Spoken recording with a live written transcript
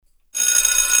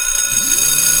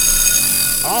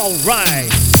All right,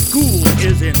 school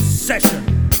is in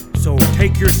session, so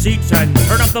take your seats and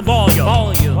turn up the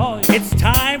volume. It's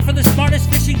time for the smartest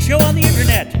fishing show on the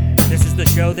internet. This is the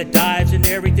show that dives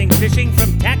into everything fishing,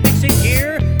 from tactics and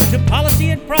gear to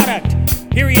policy and product.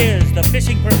 Here he is, the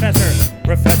fishing professor,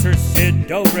 Professor Sid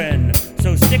Dobrin.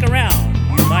 So stick around,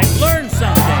 you might learn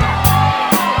something.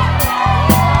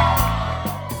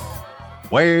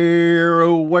 Where,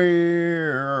 oh,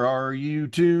 where are you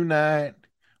tonight?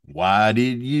 Why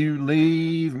did you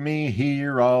leave me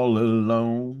here all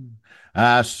alone?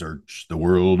 I searched the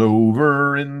world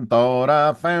over and thought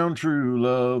I found true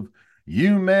love.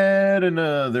 You met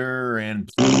another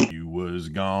and you was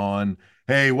gone.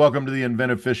 Hey, welcome to the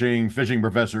Inventive Fishing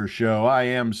Professor Show. I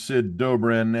am Sid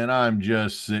Dobrin, and I'm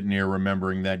just sitting here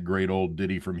remembering that great old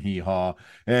ditty from Hee Haw.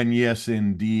 And yes,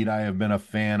 indeed, I have been a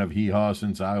fan of Hee Haw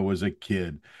since I was a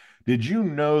kid. Did you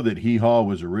know that Hee Haw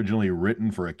was originally written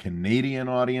for a Canadian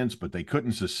audience, but they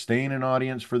couldn't sustain an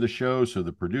audience for the show, so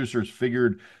the producers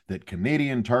figured that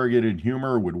Canadian targeted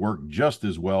humor would work just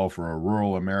as well for a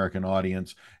rural American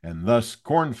audience, and thus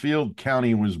Cornfield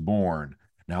County was born.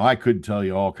 Now, I could tell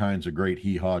you all kinds of great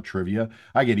Hee Haw trivia.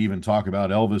 I could even talk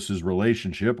about Elvis's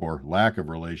relationship or lack of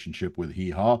relationship with Hee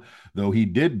Haw, though he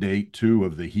did date two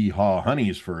of the Hee Haw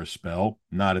honeys for a spell,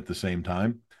 not at the same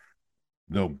time,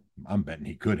 though I'm betting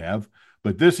he could have.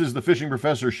 But this is the Fishing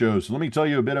Professor Show, so let me tell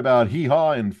you a bit about Hee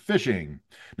Haw and fishing.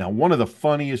 Now, one of the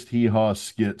funniest Hee Haw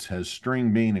skits has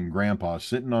String Bean and Grandpa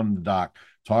sitting on the dock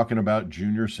talking about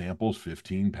Junior Sample's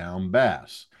 15-pound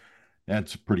bass.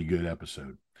 That's a pretty good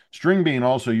episode. String Bean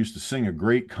also used to sing a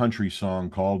great country song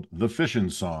called The Fishin'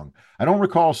 Song. I don't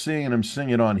recall seeing him sing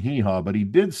it on Hee Haw, but he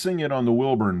did sing it on the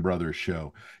Wilburn Brothers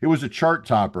show. It was a chart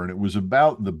topper, and it was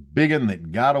about the biggin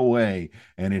that got away,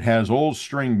 and it has old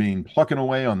String Bean plucking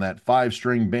away on that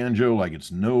 5-string banjo like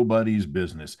it's nobody's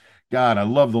business. God, I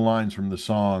love the lines from the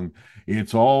song.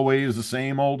 It's always the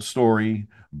same old story.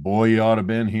 Boy, you ought to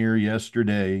been here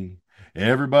yesterday.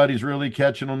 Everybody's really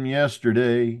catching them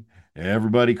yesterday.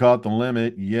 Everybody caught the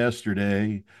limit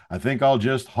yesterday. I think I'll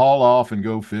just haul off and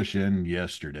go fishing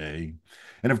yesterday.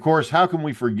 And of course, how can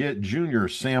we forget Junior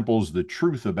Samples the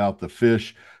truth about the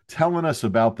fish, telling us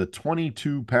about the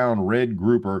 22-pound red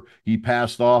grouper he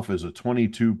passed off as a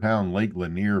 22-pound Lake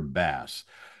Lanier bass.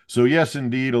 So yes,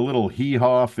 indeed, a little Hee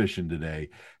Haw fishing today.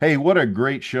 Hey, what a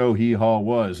great show Hee Haw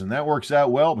was. And that works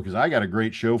out well because I got a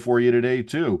great show for you today,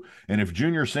 too. And if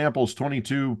Junior Sample's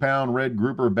 22-pound red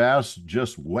grouper bass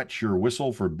just wets your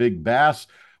whistle for big bass,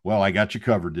 well, I got you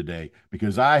covered today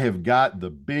because I have got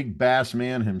the big bass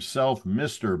man himself,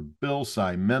 Mr. Bill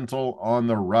Siemantel, on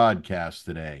the Rodcast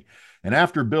today. And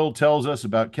after Bill tells us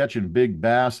about catching big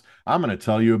bass, I'm going to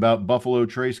tell you about Buffalo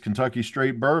Trace Kentucky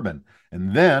Straight Bourbon.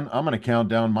 And then I'm going to count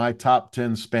down my top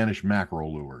 10 Spanish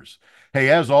mackerel lures. Hey,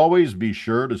 as always, be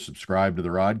sure to subscribe to the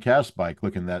Rodcast by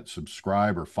clicking that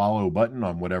subscribe or follow button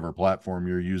on whatever platform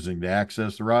you're using to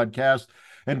access the Rodcast.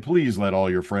 And please let all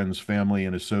your friends, family,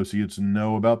 and associates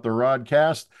know about the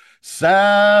Rodcast.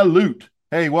 Salute!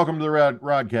 Hey, welcome to the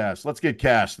Rodcast. Let's get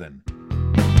casting.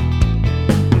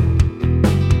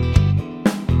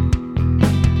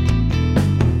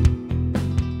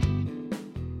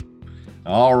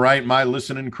 All right, my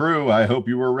listening crew, I hope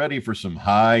you were ready for some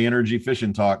high-energy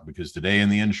fishing talk because today in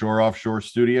the Inshore Offshore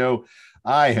studio,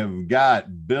 I have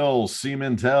got Bill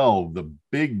Siemantel, the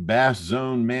Big Bass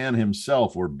Zone man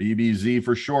himself, or BBZ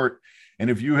for short. And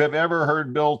if you have ever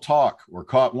heard Bill talk or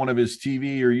caught one of his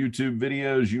TV or YouTube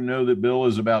videos, you know that Bill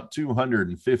is about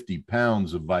 250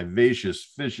 pounds of vivacious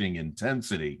fishing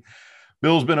intensity.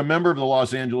 Bill's been a member of the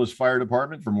Los Angeles Fire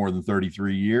Department for more than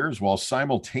 33 years, while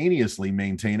simultaneously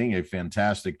maintaining a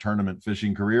fantastic tournament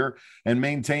fishing career and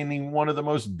maintaining one of the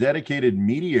most dedicated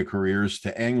media careers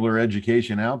to angler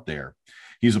education out there.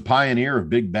 He's a pioneer of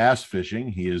big bass fishing.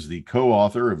 He is the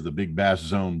co-author of the Big Bass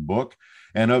Zone book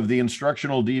and of the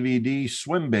instructional DVD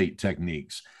Swim Bait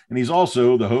Techniques. And he's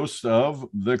also the host of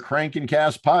the Crank and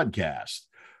Cast podcast.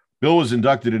 Bill was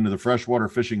inducted into the Freshwater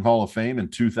Fishing Hall of Fame in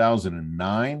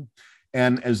 2009.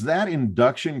 And as that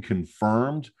induction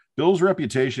confirmed, Bill's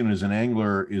reputation as an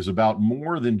angler is about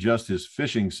more than just his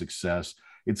fishing success.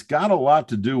 It's got a lot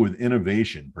to do with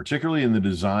innovation, particularly in the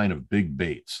design of big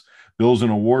baits. Bill's an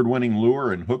award-winning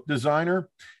lure and hook designer,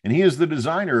 and he is the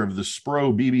designer of the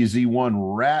Spro BBZ-1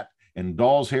 Rat and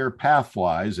Doll's Hair Path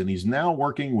Flies, and he's now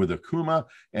working with Akuma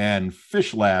and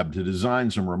Fish Lab to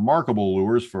design some remarkable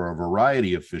lures for a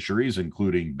variety of fisheries,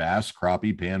 including bass,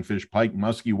 crappie, panfish, pike,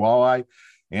 muskie, walleye,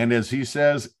 and as he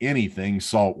says, anything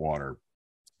saltwater.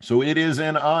 So it is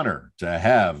an honor to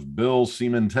have Bill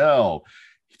Siemantel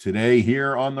today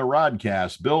here on the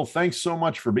Rodcast. Bill, thanks so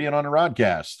much for being on the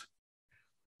Rodcast.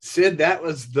 Sid, that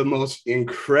was the most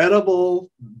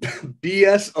incredible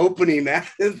BS opening.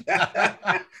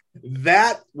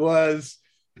 That was,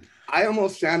 I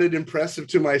almost sounded impressive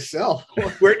to myself.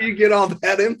 Where do you get all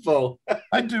that info?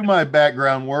 I do my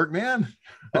background work, man.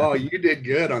 Oh, you did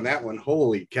good on that one.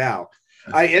 Holy cow.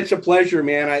 It's a pleasure,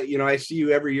 man. I see you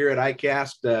every year at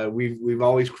ICAST. We've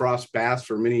always crossed paths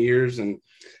for many years, and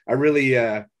I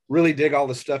really dig all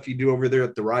the stuff you do over there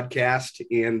at the Rodcast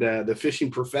and the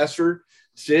Fishing Professor.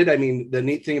 Sid, I mean, the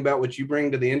neat thing about what you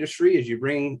bring to the industry is you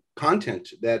bring content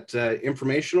that's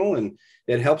informational and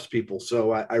it helps people.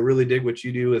 So I really dig what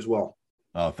you do as well.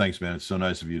 Oh, thanks, man. It's so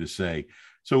nice of you to say.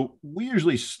 So we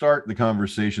usually start the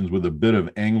conversations with a bit of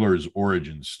angler's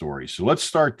origin story. So let's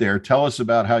start there. Tell us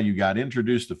about how you got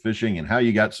introduced to fishing and how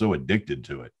you got so addicted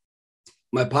to it.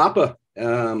 My papa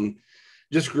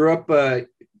just grew up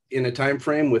in a time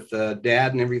frame with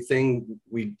dad and everything.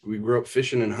 We grew up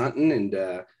fishing and hunting,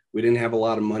 and we didn't have a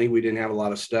lot of money. We didn't have a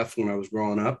lot of stuff when I was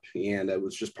growing up, and it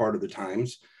was just part of the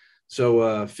times.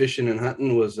 So fishing and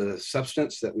hunting was a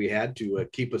substance that we had to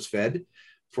keep us fed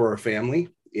for our family.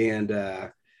 And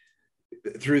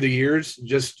through the years,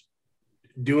 just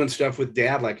doing stuff with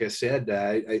dad, like I said,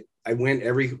 I went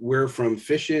everywhere from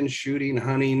fishing, shooting,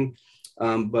 hunting,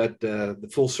 but the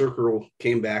full circle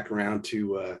came back around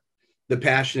to the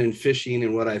passion in fishing,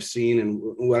 and what I've seen and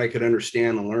what I could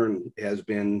understand and learn has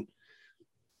been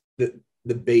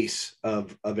the base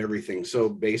of everything. So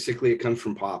basically it comes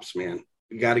from Pops, man.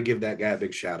 You got to give that guy a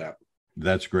big shout out.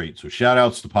 That's great. So shout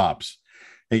outs to Pops.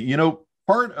 Hey,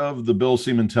 part of the Bill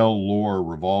Siemantel lore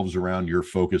revolves around your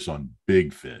focus on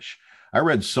big fish. I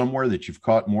read somewhere that you've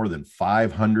caught more than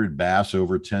 500 bass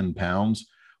over 10 pounds.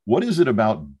 What is it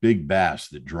about big bass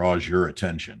that draws your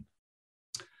attention?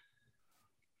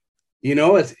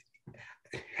 This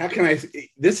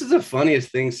is the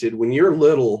funniest thing, Sid. When you're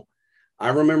little, I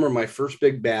remember my first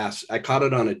big bass. I caught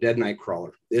it on a dead night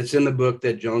crawler. It's in the book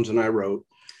that Jones and I wrote.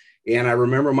 And I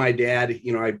remember my dad,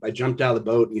 I jumped out of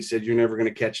the boat and he said, "You're never going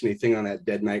to catch anything on that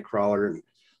dead night crawler," and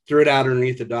threw it out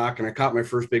underneath the dock. And I caught my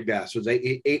first big bass. It was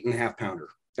eight and a half pounder.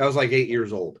 I was like 8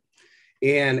 years old.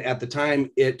 And at the time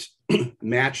it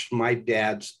matched my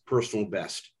dad's personal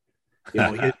best. He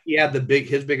had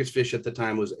his biggest fish at the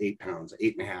time was 8 pounds,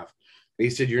 8.5. And he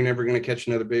said, "You're never going to catch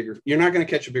you're not going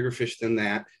to catch a bigger fish than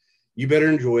that. You better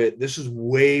enjoy it." This is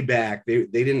way back. They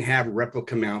didn't have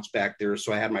replica mounts back there.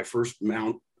 So I had my first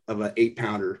mount of an 8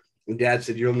 pounder, and dad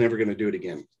said, "You're never going to do it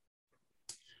again."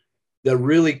 The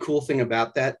really cool thing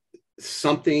about that,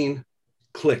 something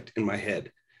clicked in my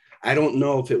head. I don't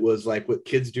know if it was like what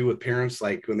kids do with parents,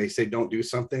 like when they say don't do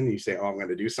something, you say, "Oh, I'm going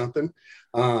to do something."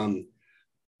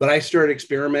 But I started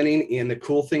experimenting. And the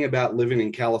cool thing about living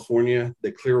in California,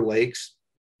 the Clear Lakes,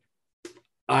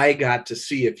 I got to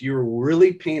see, if you were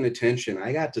really paying attention,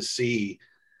 I got to see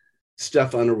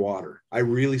stuff underwater. I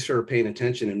really started paying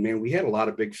attention. And man, we had a lot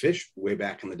of big fish way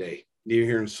back in the day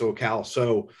here in SoCal.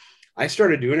 So I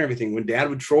started doing everything. When dad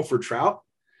would troll for trout,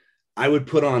 I would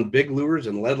put on big lures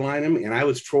and lead line them. And I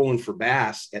was trolling for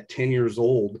bass at 10 years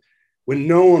old when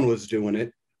no one was doing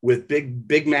it, with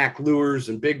big Mac lures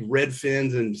and big red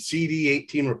fins and CD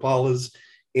 18 Rapalas.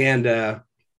 And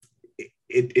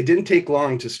it didn't take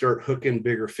long to start hooking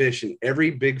bigger fish. And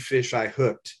every big fish I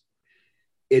hooked,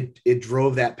 it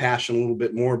drove that passion a little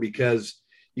bit more, because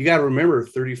you got to remember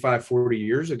 35, 40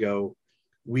 years ago,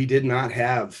 we did not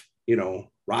have,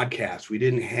 broadcast. We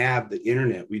didn't have the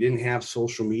internet. We didn't have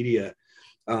social media.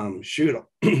 I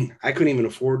couldn't even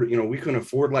afford, we couldn't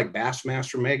afford like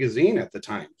Bassmaster magazine at the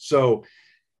time. So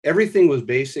everything was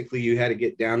basically, you had to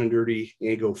get down and dirty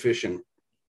and go fishing.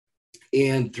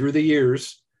 And through the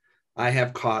years, I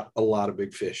have caught a lot of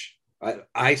big fish.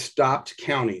 I stopped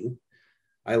counting.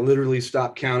 I literally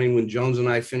stopped counting when Jones and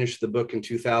I finished the book in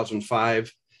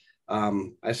 2005.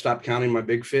 I stopped counting my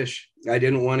big fish. I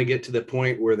didn't want to get to the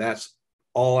point where that's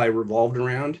all I revolved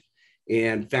around,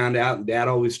 and found out, and dad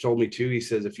always told me too, he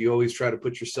says, if you always try to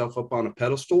put yourself up on a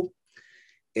pedestal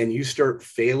and you start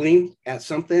failing at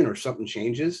something or something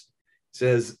changes,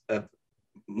 says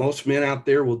most men out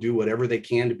there will do whatever they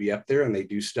can to be up there, and they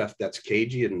do stuff that's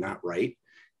cagey and not right.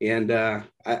 And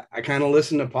I kind of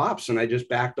listened to Pops, and I just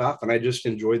backed off, and I just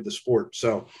enjoyed the sport.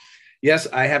 So yes,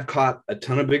 I have caught a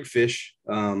ton of big fish.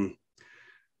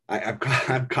 I've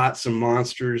caught some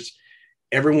monsters.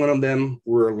 Every one of them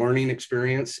were a learning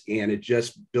experience, and it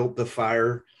just built the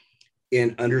fire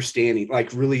in understanding,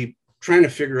 like really trying to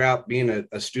figure out being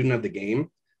a student of the game.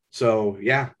 So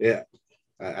yeah,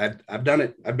 I've done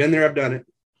it. I've been there. I've done it.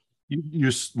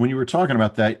 You when you were talking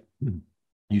about that,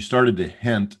 you started to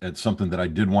hint at something that I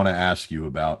did want to ask you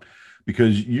about,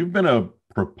 because you've been a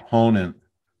proponent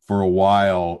for a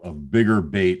while of bigger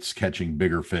baits catching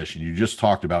bigger fish, and you just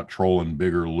talked about trolling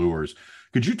bigger lures.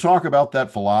 Could you talk about that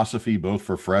philosophy, both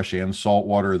for fresh and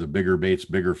saltwater, the bigger baits,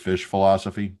 bigger fish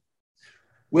philosophy?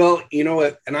 Well, you know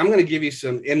what? And I'm going to give you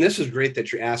some, and this is great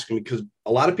that you're asking me because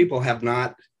a lot of people have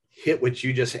not hit what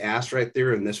you just asked right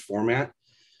there in this format.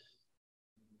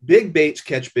 Big baits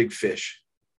catch big fish.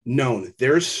 Known.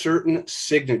 There's certain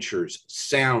signatures,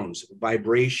 sounds,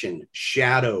 vibration,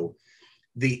 shadow,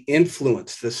 the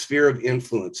influence, the sphere of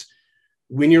influence.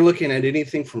 When you're looking at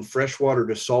anything from freshwater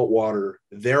to saltwater,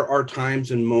 there are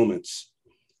times and moments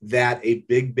that a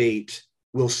big bait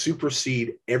will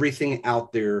supersede everything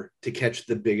out there to catch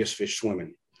the biggest fish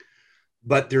swimming.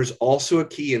 But there's also a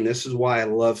key, and this is why I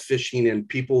love fishing, and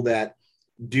people that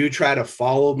do try to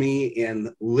follow me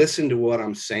and listen to what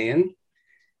I'm saying,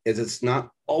 is it's not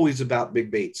always about big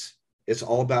baits. It's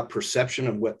all about perception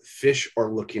of what fish are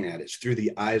looking at. It's through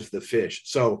the eyes of the fish.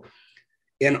 So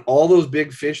in all those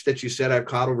big fish that you said I've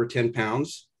caught over 10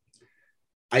 pounds,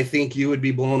 I think you would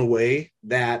be blown away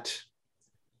that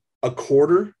a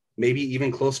quarter, maybe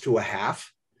even close to a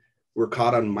half, were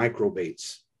caught on micro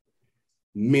baits,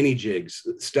 mini jigs,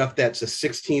 stuff that's a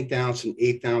 16th ounce and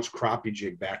 8th ounce crappie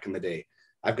jig back in the day.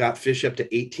 I've got fish up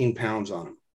to 18 pounds on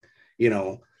them, you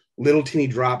know, little teeny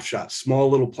drop shots,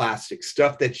 small little plastic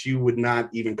stuff that you would not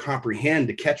even comprehend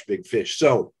to catch big fish.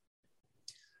 So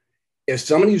if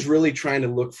somebody's really trying to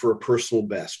look for a personal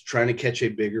best, trying to catch a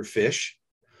bigger fish,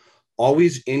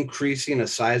 always increasing the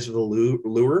size of the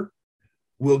lure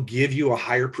will give you a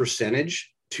higher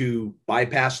percentage to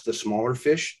bypass the smaller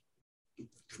fish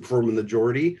for the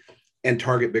majority and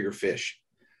target bigger fish.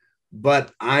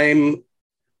 But I'm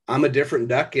a different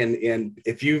duck. And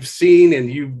if you've seen and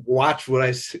you've watched what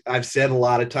I've said a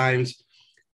lot of times,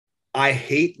 I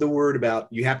hate the word about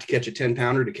you have to catch a 10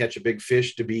 pounder to catch a big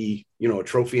fish to be, you know, a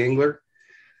trophy angler.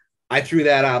 I threw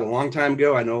that out a long time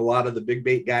ago. I know a lot of the big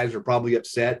bait guys are probably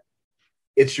upset.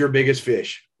 It's your biggest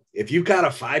fish. If you caught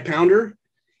a 5 pounder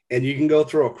and you can go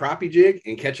throw a crappie jig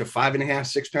and catch a 5.5,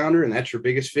 6 pounder, and that's your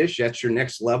biggest fish, that's your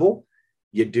next level,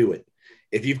 you do it.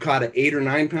 If you've caught an 8 or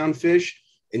 9 pound fish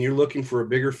and you're looking for a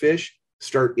bigger fish,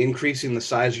 start increasing the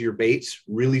size of your baits,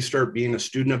 really start being a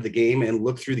student of the game and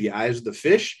look through the eyes of the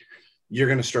fish. You're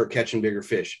going to start catching bigger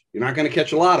fish. You're not going to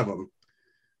catch a lot of them,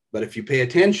 but if you pay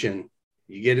attention,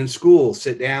 you get in school,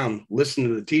 sit down, listen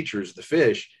to the teachers, the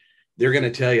fish, they're going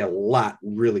to tell you a lot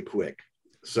really quick.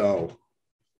 So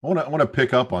I want to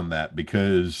pick up on that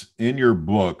because in your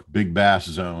book, Big Bass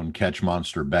Zone, Catch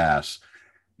Monster Bass,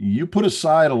 you put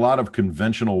aside a lot of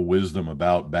conventional wisdom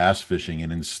about bass fishing.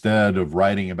 And instead of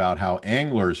writing about how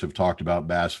anglers have talked about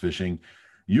bass fishing,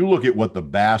 you look at what the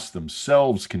bass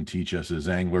themselves can teach us as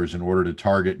anglers in order to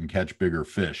target and catch bigger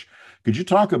fish. Could you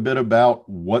talk a bit about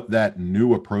what that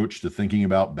new approach to thinking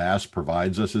about bass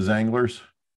provides us as anglers?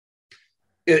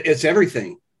 It's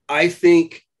everything. I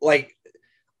think, like,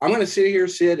 I'm going to sit here,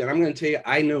 Sid, and I'm going to tell you,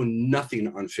 I know nothing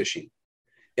on fishing.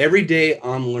 Every day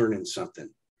I'm learning something.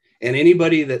 And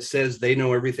anybody that says they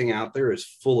know everything out there is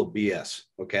full of BS.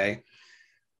 Okay.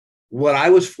 What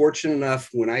I was fortunate enough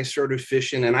when I started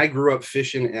fishing, and I grew up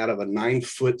fishing out of a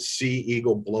 9-foot Sea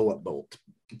Eagle blow-up boat,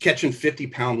 catching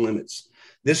 50-pound limits.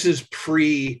 This is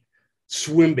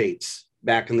pre-swim baits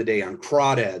back in the day on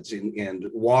crawdads and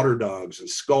water dogs and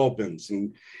sculpins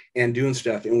and doing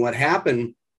stuff. And what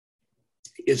happened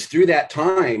is through that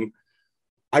time,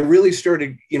 I really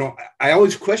started, you know, I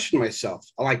always questioned myself.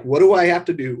 I'm like, what do I have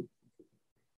to do?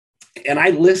 And I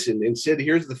listened and said,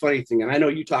 here's the funny thing. And I know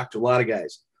you talk to a lot of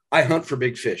guys. I hunt for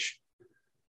big fish.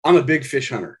 I'm a big fish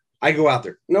hunter. I go out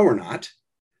there. No, we're not.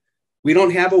 We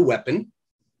don't have a weapon.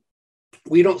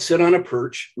 We don't sit on a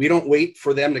perch. We don't wait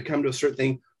for them to come to a certain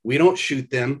thing. We don't shoot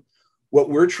them. What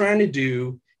we're trying to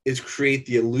do is create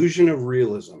the illusion of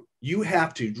realism. You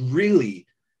have to really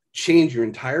change your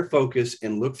entire focus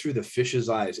and look through the fish's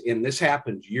eyes. And this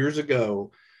happened years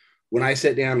ago when I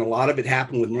sat down. A lot of it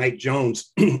happened with Mike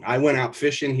Jones. I went out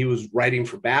fishing. He was writing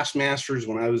for Bassmasters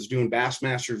when I was doing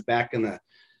Bassmasters back in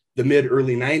the mid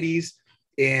early 90s.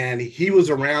 And he was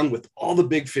around with all the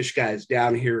big fish guys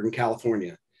down here in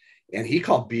California. And he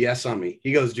called BS on me.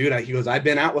 He goes, dude, I've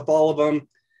been out with all of them.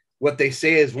 What they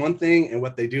say is one thing and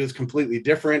what they do is completely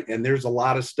different. And there's a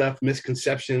lot of stuff,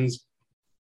 misconceptions.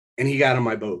 And he got on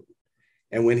my boat.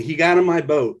 And when he got on my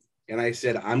boat and I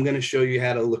said, I'm going to show you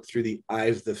how to look through the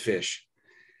eyes of the fish,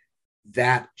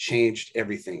 that changed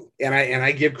everything. And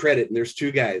I give credit. And there's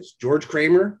two guys, George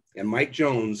Kramer and Mike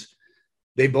Jones.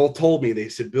 They both told me, they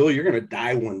said, Bill, you're going to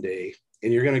die one day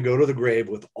and you're going to go to the grave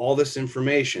with all this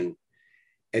information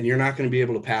and you're not going to be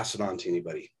able to pass it on to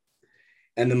anybody.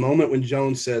 And the moment when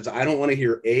Jones says, I don't want to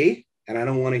hear A, and I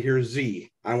don't want to hear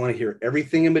Z. I want to hear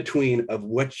everything in between of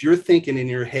what you're thinking in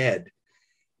your head.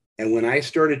 And when I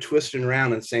started twisting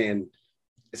around and saying,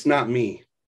 it's not me,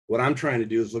 what I'm trying to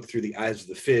do is look through the eyes of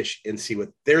the fish and see what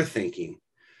they're thinking.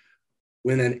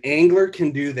 When an angler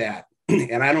can do that,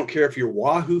 and I don't care if you're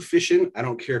wahoo fishing, I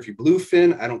don't care if you're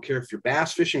bluefin, I don't care if you're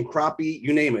bass fishing, crappie,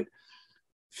 you name it,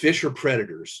 fish are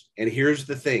predators. And here's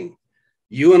the thing,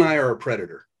 you and I are a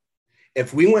predator.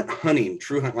 If we went hunting,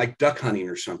 true hunt, like duck hunting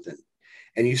or something,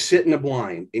 and you sit in a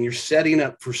blind and you're setting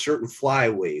up for certain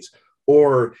flyaways,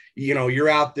 or, you know, you're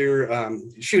out there,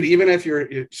 shoot, even if you're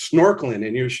snorkeling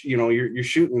and you're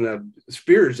shooting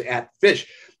spears at fish,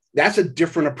 that's a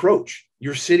different approach.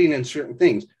 You're sitting in certain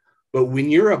things. But when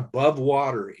you're above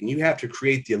water and you have to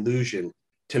create the illusion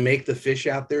to make the fish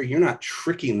out there, you're not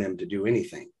tricking them to do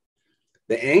anything.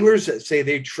 The anglers that say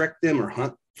they trick them or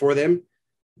hunt for them,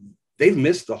 they've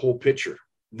missed the whole picture.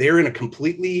 They're in a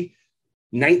completely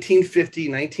 1950,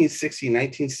 1960,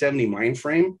 1970 mind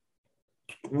frame.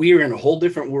 We are in a whole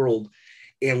different world.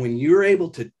 And when you're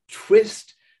able to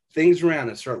twist things around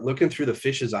and start looking through the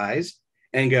fish's eyes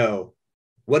and go,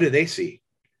 what do they see?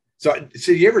 So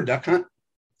you ever duck hunt?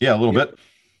 Yeah, a little bit.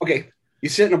 Okay. You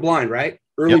sit in a blind, right?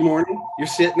 Early morning, you're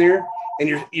sitting there and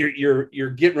you're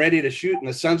getting ready to shoot and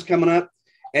the sun's coming up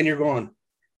and you're going,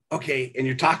 okay. And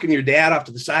you're talking to your dad off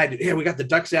to the side. Yeah, we got the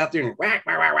ducks out there and whack,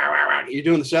 whack, whack, whack, whack. You're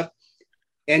doing the stuff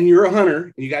and you're a hunter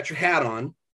and you got your hat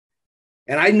on.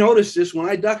 And I noticed this when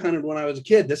I duck hunted when I was a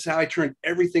kid. This is how I turned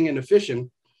everything into fishing.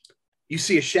 You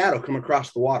see a shadow come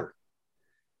across the water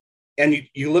and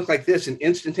you look like this, and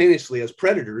instantaneously as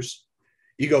predators,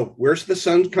 you go, where's the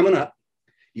sun coming up?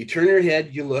 You turn your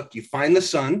head, you look, you find the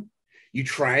sun, you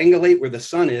triangulate where the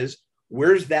sun is.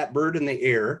 Where's that bird in the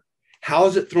air? How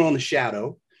is it throwing the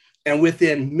shadow? And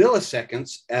within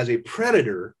milliseconds, as a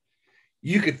predator,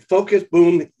 you could focus,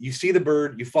 boom, you see the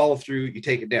bird, you follow through, you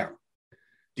take it down.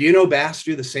 Do you know bass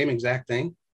do the same exact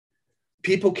thing?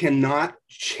 People cannot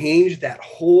change that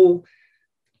whole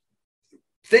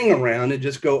thing around and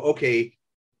just go, okay,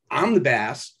 I'm the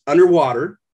bass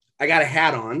underwater. I got a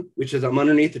hat on, which is I'm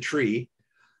underneath the tree.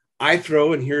 I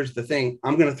throw, and here's the thing.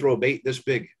 I'm going to throw a bait this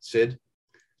big, Sid,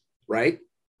 right?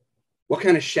 What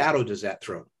kind of shadow does that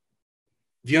throw?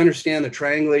 If you understand the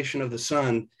triangulation of the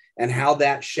sun and how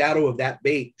that shadow of that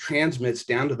bait transmits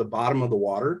down to the bottom of the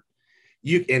water,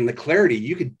 and the clarity,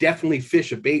 you could definitely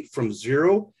fish a bait from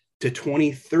 0 to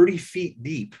 20, 30 feet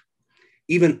deep,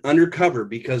 even undercover,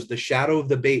 because the shadow of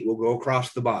the bait will go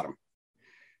across the bottom.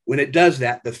 When it does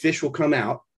that, the fish will come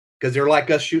out because they're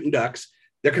like us shooting ducks.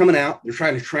 They're coming out. They're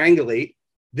trying to triangulate.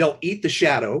 They'll eat the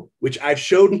shadow, which I've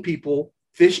showed people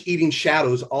fish eating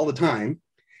shadows all the time.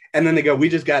 And then they go, we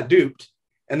just got duped.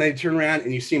 And they turn around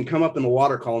and you see them come up in the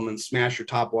water column and smash your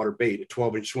topwater bait, a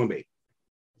 12-inch swim bait.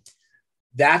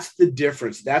 That's the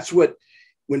difference. That's what,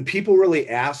 when people really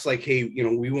ask, like, hey, you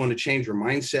know, we want to change your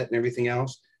mindset and everything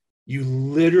else, you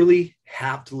literally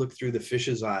have to look through the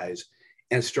fish's eyes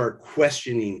and start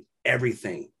questioning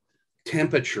everything.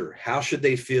 Temperature, how should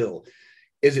they feel?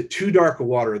 Is it too dark of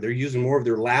water? They're using more of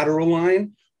their lateral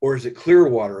line, or is it clear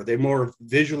water? Are they more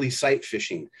visually sight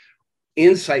fishing?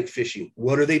 Insight fishing,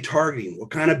 what are they targeting? What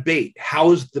kind of bait?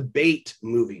 How is the bait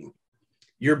moving?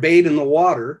 Your bait in the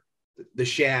water, the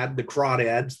shad, the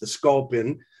crawdads, the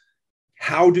sculpin,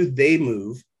 how do they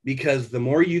move? Because the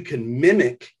more you can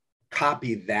mimic,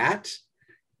 copy that,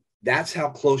 that's how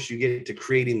close you get to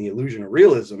creating the illusion of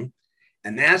realism.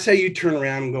 And that's how you turn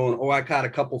around and going, oh, I caught a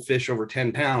couple fish over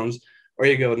 10 pounds. Or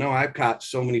you go, no, I've caught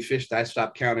so many fish that I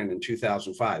stopped counting in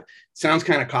 2005. Sounds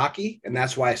kind of cocky, and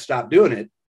that's why I stopped doing it.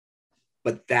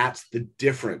 But that's the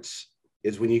difference,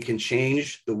 is when you can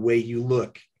change the way you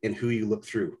look and who you look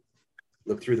through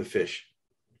the fish.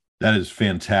 That is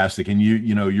fantastic. And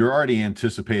you know, you're already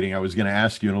anticipating, I was going to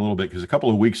ask you in a little bit, because a couple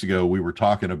of weeks ago, we were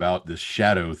talking about this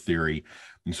shadow theory.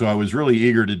 And so I was really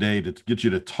eager today to get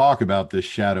you to talk about this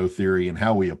shadow theory and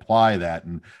how we apply that.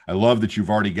 And I love that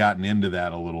you've already gotten into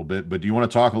that a little bit, but do you want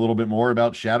to talk a little bit more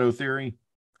about shadow theory?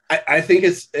 I think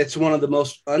it's one of the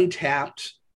most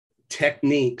untapped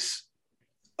techniques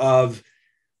of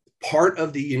part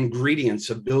of the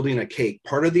ingredients of building a cake,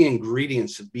 part of the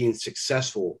ingredients of being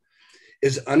successful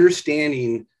is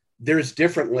understanding there's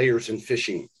different layers in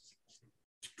fishing,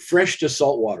 fresh to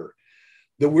saltwater.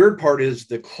 The weird part is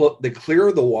the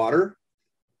clearer the water,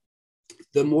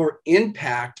 the more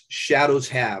impact shadows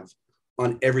have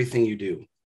on everything you do.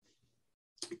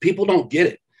 People don't get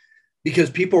it because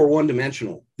people are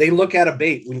one-dimensional. They look at a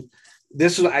bait.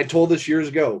 I told this years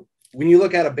ago. When you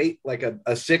look at a bait like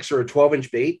a 6 or a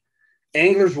 12-inch bait,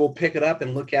 anglers will pick it up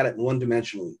and look at it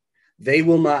one-dimensionally. They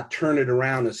will not turn it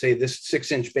around and say this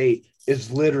 6-inch bait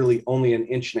is literally only an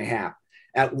inch and a half.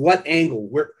 At what angle?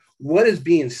 What is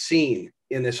being seen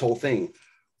in this whole thing?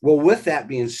 Well, with that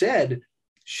being said,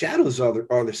 shadows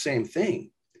are the same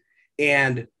thing.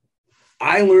 And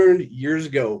I learned years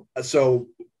ago. So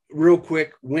real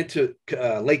quick, went to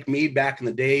Lake Mead back in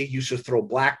the day, used to throw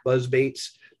black buzz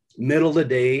baits, middle of the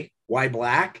day. Why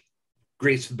black?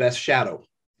 Creates the best shadow.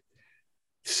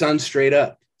 Sun straight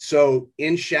up. So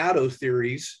in shadow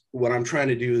theories, what I'm trying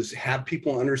to do is have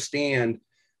people understand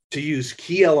to use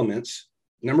key elements.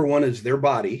 Number one is their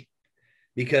body,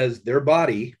 because their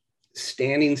body,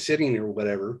 standing, sitting, or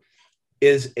whatever,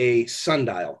 is a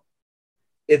sundial.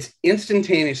 It's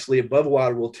instantaneously above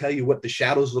water will tell you what the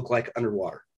shadows look like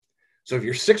underwater. So if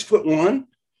you're 6'1"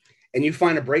 and you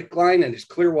find a break line and it's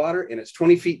clear water and it's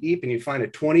 20 feet deep and you find a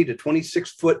 20 to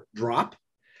 26 foot drop,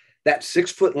 that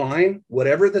 6 foot line,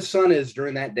 whatever the sun is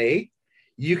during that day,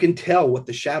 you can tell what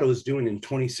the shadow is doing in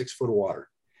 26 foot of water.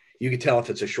 You can tell if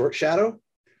it's a short shadow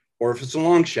or if it's a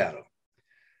long shadow.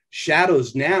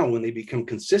 Shadows now, when they become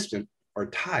consistent, are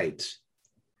tides.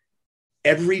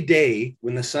 Every day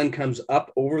when the sun comes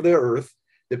up over the earth,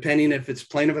 depending if it's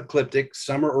plane of ecliptic,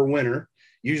 summer or winter,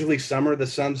 usually summer, the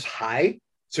sun's high,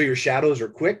 so your shadows are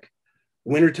quick.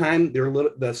 Wintertime,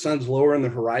 the sun's lower in the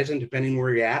horizon, depending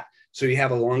where you're at, so you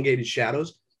have elongated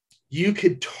shadows. You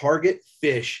could target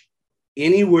fish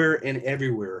anywhere and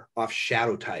everywhere off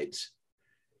shadow tides.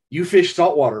 You fish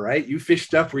saltwater, right? You fish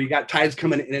stuff where you got tides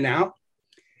coming in and out.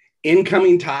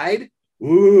 Incoming tide,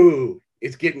 ooh,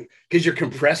 it's getting, because you're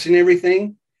compressing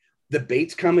everything. The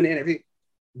bait's coming in, everything.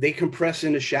 They compress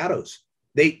into shadows.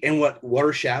 And what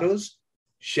are shadows?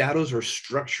 Shadows are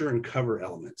structure and cover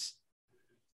elements.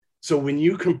 So when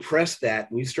you compress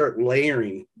that and you start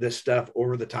layering this stuff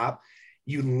over the top,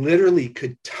 you literally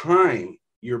could time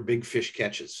your big fish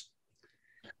catches.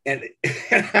 And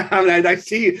I mean, I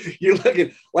see you're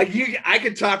looking like I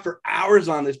could talk for hours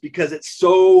on this because it's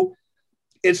so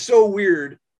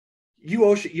weird.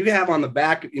 You have on the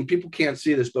back, and people can't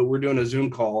see this, but we're doing a Zoom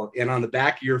call, and on the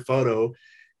back of your photo,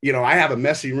 I have a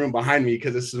messy room behind me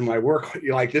because this is my work.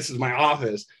 This is my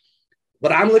office,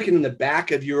 but I'm looking in the back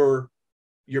of your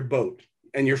boat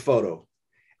and your photo.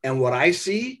 And what I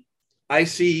see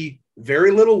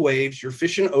very little waves. You're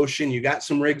fishing ocean. You got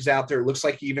some rigs out there. It looks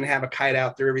like you even have a kite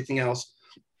out there, everything else.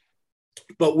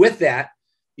 But with that,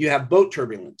 you have boat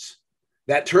turbulence.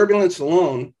 That turbulence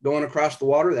alone going across the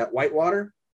water, that white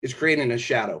water, is creating a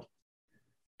shadow.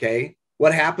 Okay.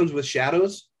 What happens with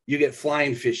shadows? You get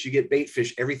flying fish, you get bait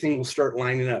fish, everything will start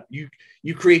lining up. You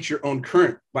create your own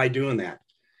current by doing that.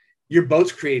 Your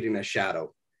boat's creating a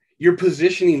shadow. You're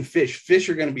positioning fish. Fish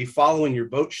are going to be following your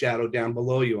boat shadow down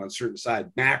below you on certain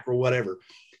side, mackerel, whatever.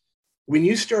 When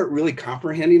you start really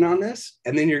comprehending on this,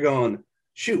 and then you're going,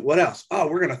 shoot, what else? Oh,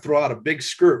 we're going to throw out a big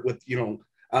skirt with,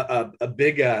 a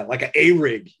big, like an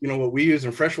A-rig, what we use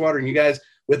in freshwater, and you guys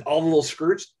with all the little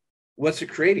skirts, what's it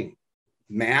creating?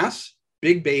 Mass,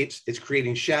 big baits. It's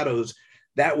creating shadows.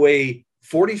 That way,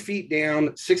 40 feet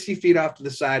down, 60 feet off to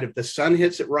the side, if the sun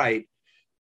hits it right,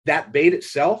 that bait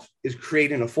itself is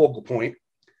creating a focal point.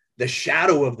 The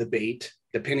shadow of the bait,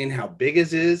 depending how big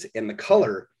it is and the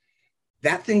color,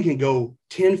 that thing can go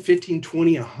 10, 15,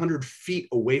 20, 100 feet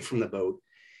away from the boat.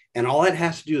 And all it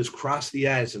has to do is cross the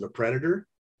eyes of a predator,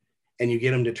 and you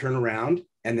get him to turn around,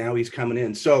 and now he's coming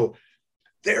in. So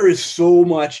there is so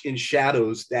much in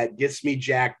shadows that gets me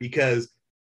jacked, because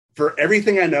for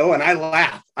everything I know, and I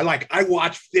laugh, I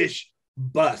watch fish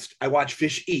bust. I watch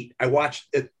fish eat. I watch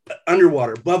it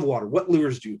underwater, above water, what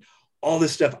lures do, all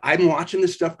this stuff. I'm watching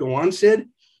this stuff go on, Sid,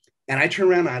 and I turn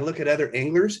around and I look at other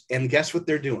anglers, and guess what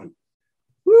they're doing?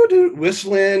 Woo, dude,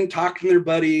 whistling, talking to their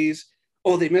buddies.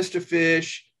 Oh, they missed a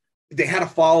fish. They had a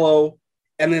follow,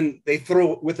 and then they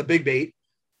throw with a big bait,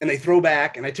 and they throw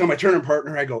back, and I tell my tournament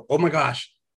partner, I go, oh my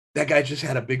gosh, that guy just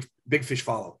had a big fish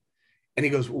follow. And he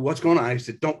goes, well, what's going on? I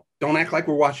said, don't act like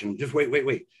we're watching. Just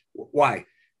wait. Why?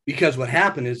 Because what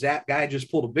happened is that guy just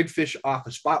pulled a big fish off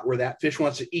a spot where that fish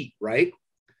wants to eat, right?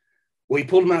 Well, he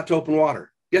pulled him out to open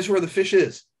water. Guess where the fish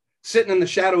is? Sitting in the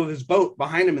shadow of his boat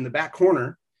behind him in the back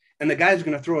corner. And the guy's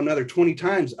going to throw another 20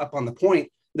 times up on the point.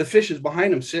 The fish is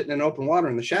behind him sitting in open water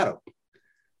in the shadow.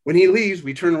 When he leaves,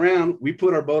 we turn around, we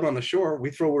put our boat on the shore, we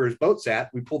throw where his boat's at,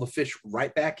 we pull the fish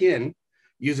right back in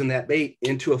using that bait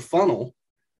into a funnel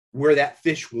where that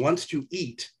fish wants to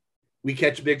eat. We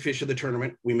catch a big fish of the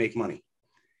tournament, we make money.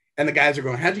 And the guys are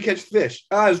going, how'd you catch the fish?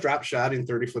 Oh, I was drop shot in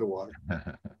 30 foot of water.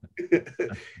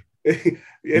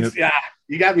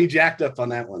 You got me jacked up on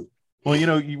that one. Well,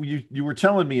 you were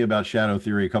telling me about shadow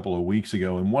theory a couple of weeks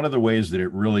ago, and one of the ways that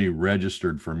it really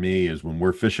registered for me is when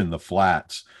we're fishing the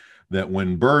flats. that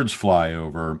when birds fly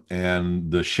over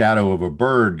and the shadow of a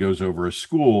bird goes over a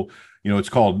school, it's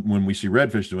called, when we see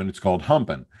redfish doing, it's called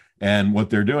humping. And what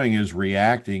they're doing is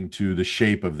reacting to the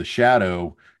shape of the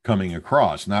shadow coming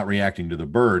across, not reacting to the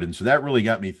bird. And so that really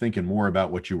got me thinking more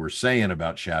about what you were saying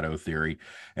about shadow theory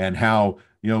and how,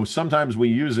 sometimes we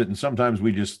use it and sometimes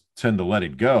we just tend to let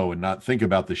it go and not think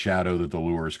about the shadow that the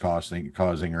lure is causing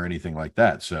or anything like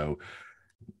that. So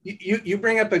you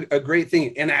bring up a great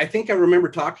thing. And I think I remember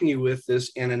talking to you with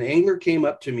this, and an angler came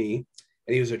up to me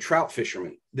and he was a trout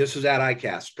fisherman. This was at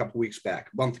ICAST a couple weeks back,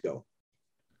 a month ago.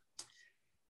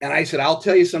 And I said, I'll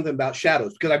tell you something about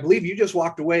shadows, because I believe you just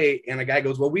walked away and a guy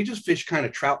goes, well, we just fish kind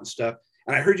of trout and stuff.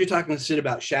 And I heard you talking to Sid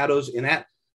about shadows, and that,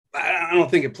 I don't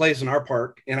think it plays in our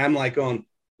park. And I'm like going,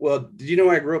 well, did you know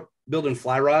I grew up building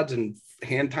fly rods and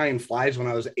hand tying flies when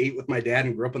I was 8 with my dad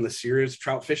and grew up in the serious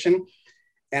trout fishing?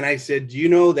 And I said, do you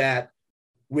know that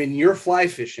when you're fly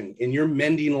fishing and you're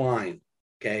mending line,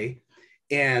 okay,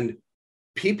 and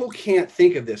people can't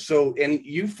think of this. So, and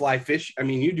you fly fish, I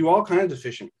mean, you do all kinds of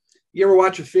fishing. You ever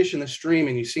watch a fish in the stream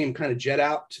and you see them kind of jet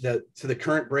out to the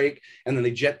current break, and then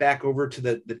they jet back over to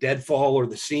the deadfall or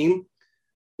the seam?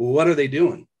 What are they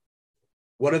doing?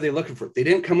 What are they looking for? They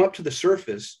didn't come up to the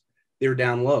surface. They were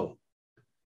down low.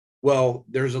 Well,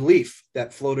 there's a leaf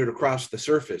that floated across the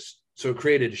surface, so it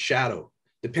created a shadow.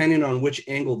 Depending on which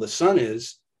angle the sun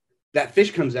is, that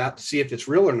fish comes out to see if it's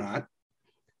real or not.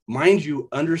 Mind you,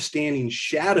 understanding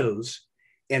shadows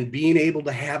and being able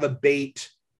to have a bait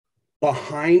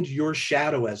behind your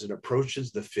shadow as it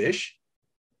approaches the fish,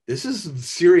 this is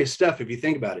serious stuff if you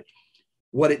think about it.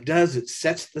 What it does, it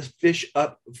sets the fish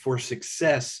up for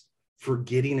success for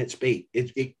getting its bait.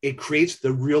 It creates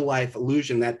the real life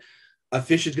illusion that a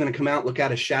fish is going to come out, look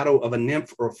at a shadow of a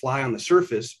nymph or a fly on the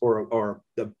surface, or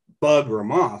the bug or a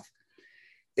moth.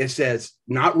 It says,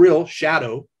 not real,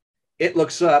 shadow. It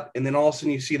looks up, and then all of a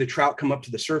sudden you see the trout come up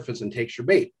to the surface and takes your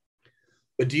bait.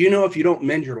 But do you know, if you don't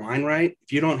mend your line right,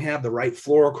 if you don't have the right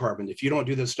fluorocarbon, if you don't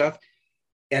do this stuff,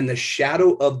 and the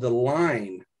shadow of the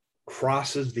line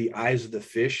crosses the eyes of the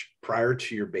fish prior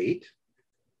to your bait,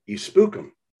 you spook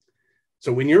them.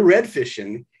 So when you're red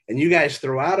fishing and you guys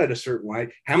throw out at a certain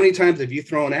line, how many times have you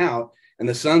thrown out and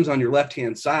the sun's on your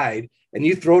left-hand side and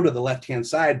you throw to the left-hand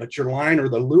side, but your line or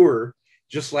the lure,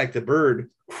 just like the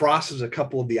bird, crosses a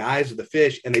couple of the eyes of the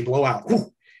fish and they blow out,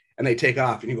 whoo, and they take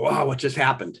off, and you go, oh, what just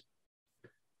happened?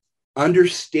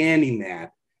 Understanding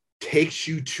that takes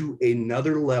you to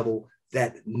another level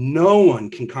that no one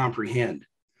can comprehend,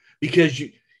 because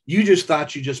you just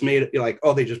thought you just made it, you're like,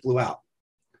 oh, they just blew out.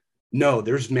 No,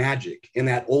 there's magic. And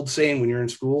that old saying when you're in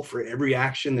school, for every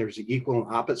action, there's an equal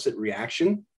and opposite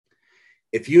reaction.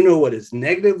 If you know what is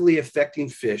negatively affecting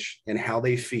fish and how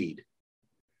they feed,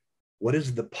 what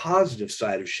is the positive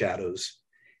side of shadows,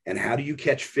 and how do you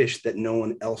catch fish that no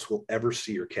one else will ever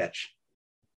see or catch?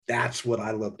 That's what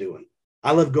I love doing.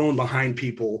 I love going behind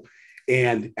people,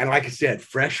 and like I said,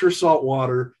 fresh or salt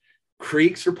water,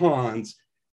 creeks or ponds,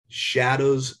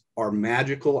 shadows are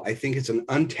magical. I think it's an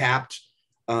untapped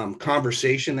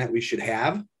conversation that we should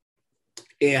have.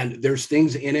 And there's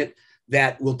things in it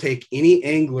that will take any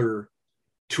angler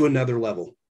to another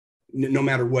level, no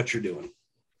matter what you're doing.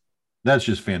 That's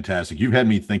just fantastic. You've had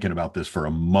me thinking about this for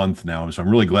a month now, so I'm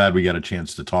really glad we got a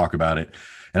chance to talk about it.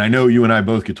 And I know you and I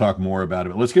both could talk more about it,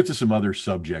 but let's get to some other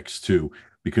subjects too,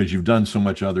 because you've done so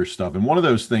much other stuff. And one of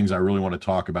those things I really want to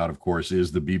talk about, of course,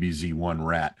 is the BBZ-1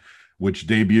 rat, which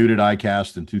debuted at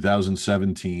ICAST in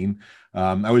 2017.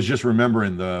 I was just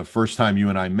remembering the first time you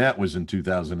and I met was in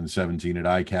 2017 at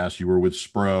ICAST. You were with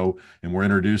Spro, and we're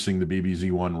introducing the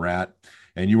BBZ-1 rat.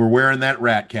 And you were wearing that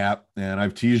rat cap, and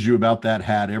I've teased you about that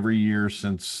hat every year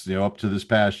since, up to this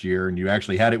past year, and you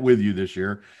actually had it with you this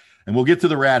year. And we'll get to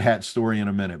the rat hat story in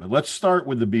a minute, but let's start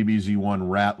with the BBZ-1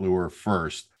 rat lure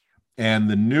first, and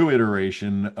the new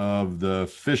iteration of the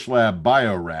Fish Lab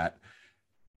Bio Rat.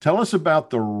 Tell us about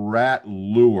the rat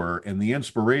lure and the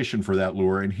inspiration for that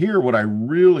lure. And here, what I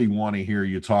really want to hear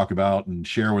you talk about and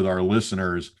share with our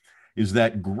listeners is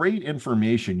that great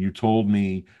information you told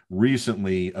me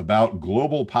recently about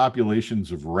global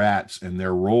populations of rats and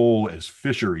their role as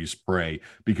fisheries prey,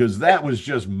 because that was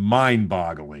just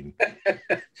mind-boggling.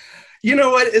 You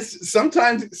know what? It's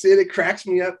sometimes it cracks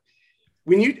me up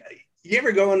when you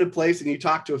ever go into a place and you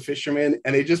talk to a fisherman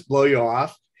and they just blow you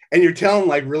off, and you're telling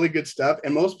like really good stuff,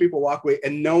 and most people walk away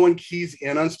and no one keys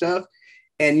in on stuff.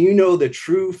 And the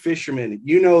true fisherman,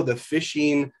 the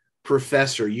fishing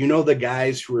professor, the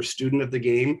guys who are student of the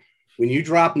game, when you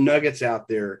drop nuggets out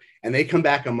there and they come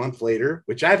back a month later,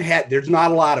 which I've had, there's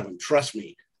not a lot of them, trust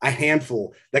me, a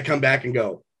handful that come back and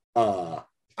go,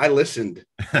 I listened.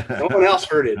 No one else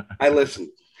heard it. I listened.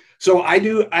 So I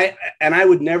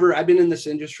would never, I've been in this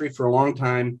industry for a long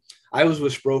time. I was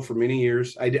with Spro for many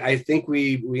years. I think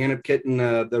we ended up getting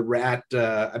the rat.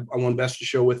 I won Best of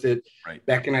Show with it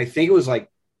back in, I think it was like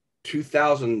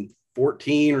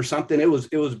 2014 or something. It was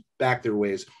back their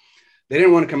ways. They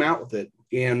didn't want to come out with it.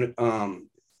 And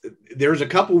there's a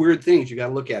couple weird things. You got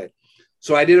to look at it.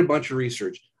 So I did a bunch of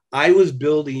research. I was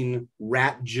building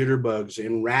rat jitterbugs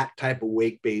and rat type of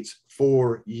wake baits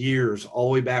for years, all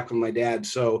the way back with my dad.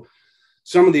 So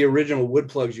some of the original wood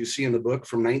plugs you see in the book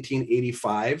from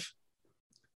 1985,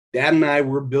 Dad and I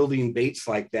were building baits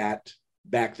like that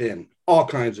back then, all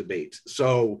kinds of baits.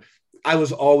 So I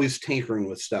was always tinkering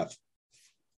with stuff.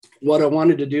 What I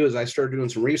wanted to do is I started doing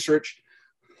some research.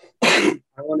 I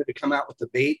wanted to come out with the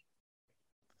bait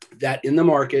that in the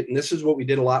market, and this is what we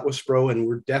did a lot with Spro, and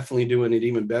we're definitely doing it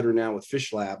even better now with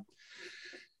Fish Lab,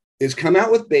 is come out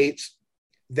with baits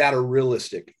that are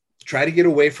realistic. Try to get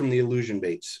away from the illusion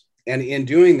baits. And in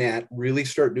doing that, really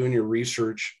start doing your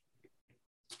research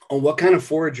on what kind of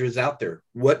forage is out there.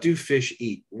 What do fish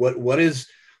eat? What is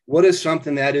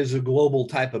something that is a global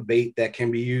type of bait that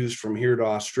can be used from here to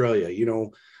Australia, you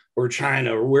know, or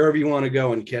China, or wherever you want to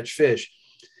go and catch fish.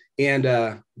 And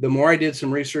the more I did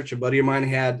some research, a buddy of mine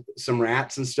had some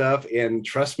rats and stuff. And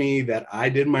trust me that I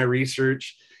did my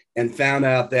research and found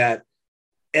out that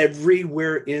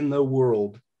everywhere in the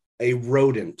world, a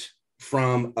rodent,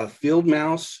 from a field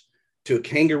mouse to a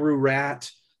kangaroo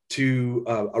rat to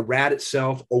a rat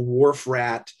itself, a wharf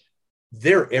rat,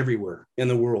 they're everywhere in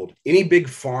the world. Any big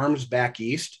farms back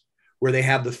east where they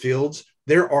have the fields,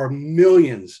 there are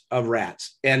millions of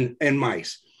rats and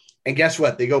mice. And guess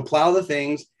what? They go plow the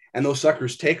things, and those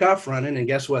suckers take off running. And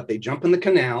guess what? They jump in the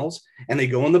canals and they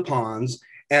go in the ponds,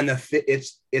 and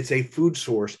it's a food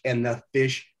source, and the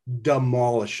fish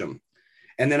demolish them.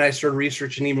 And then I started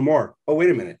researching even more. Oh, wait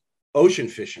a minute. Ocean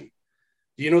fishing.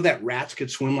 Do you know that rats could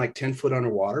swim like 10 foot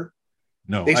underwater?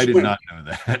 No, I did not know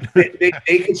that.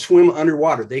 they could swim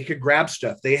underwater. They could grab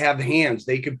stuff. They have hands.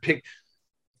 They could pick.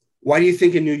 Why do you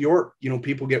think in New York, you know,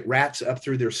 people get rats up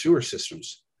through their sewer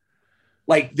systems?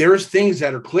 Like, there's things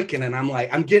that are clicking, and I'm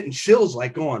like, I'm getting chills,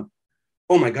 like going,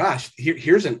 oh my gosh,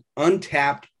 here's an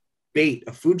untapped bait,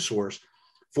 a food source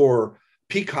for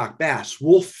peacock bass,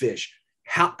 wolffish.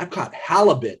 I caught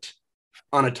halibut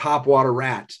on a topwater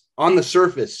rat on the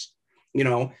surface, you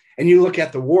know, and you look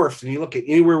at the wharfs and you look at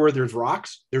anywhere where there's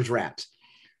rocks, there's rats.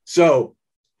 So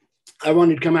I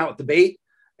wanted to come out with the bait.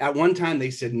 At one time they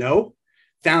said no.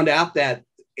 Found out that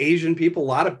Asian people, a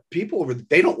lot of people over,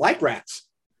 they don't like rats.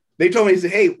 They told me,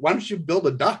 hey, why don't you build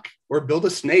a duck or build a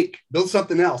snake, build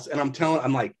something else? And I'm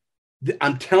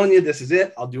telling you, this is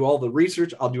it. I'll do all the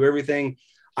research. I'll do everything.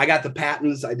 I got the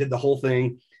patents. I did the whole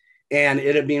thing. And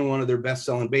it had been one of their best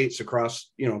selling baits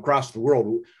across the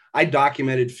world. I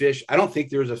documented fish. I don't think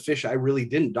there was a fish I really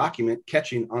didn't document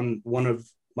catching on one of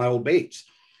my old baits.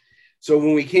 So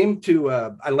when we came to,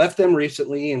 I left them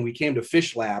recently and we came to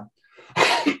Fish Lab.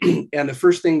 And the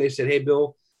first thing they said, hey,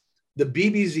 Bill, the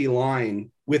BBZ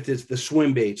line with the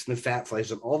swim baits and the fat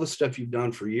flies and all the stuff you've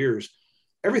done for years,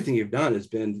 everything you've done has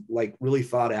been like really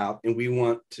thought out. And we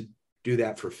want to do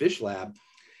that for Fish Lab.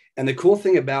 And the cool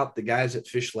thing about the guys at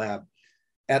Fish Lab,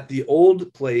 at the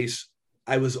old place,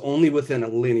 I was only within a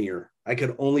linear. I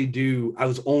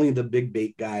was only the big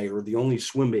bait guy or the only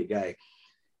swim bait guy.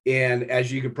 And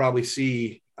as you could probably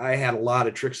see, I had a lot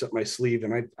of tricks up my sleeve,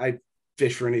 and I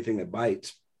fish for anything that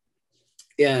bites.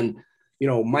 And, you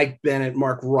know, Mike Bennett,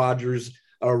 Mark Rogers,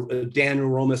 Daniel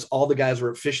Romas, all the guys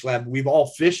were at Fish Lab. We've all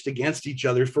fished against each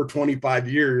other for 25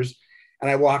 years. And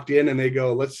I walked in and they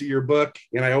go, let's see your book.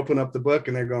 And I open up the book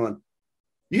and they're going,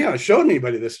 you haven't showed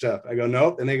anybody this stuff. I go,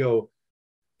 nope. And they go,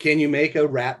 can you make a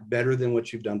rat better than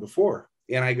what you've done before?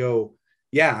 And I go,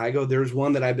 yeah. I go, there's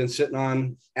one that I've been sitting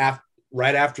on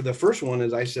right after the first one.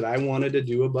 Is I said, I wanted to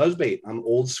do a buzzbait. I'm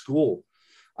old school.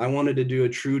 I wanted to do a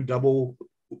true double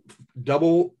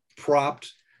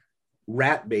propped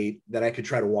rat bait that I could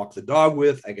try to walk the dog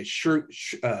with. I could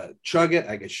chug it.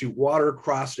 I could shoot water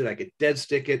across it. I could dead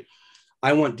stick it.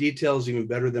 I want details even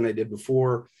better than I did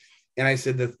before. And I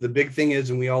said that the big thing is,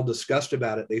 and we all discussed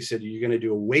about it, they said, you're going to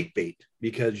do a wake bait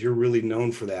because you're really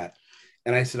known for that.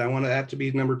 And I said, I want that to be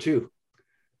number 2.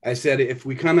 I said, if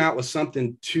we come out with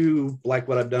something too like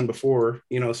what I've done before,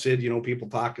 you know, Sid, you know, people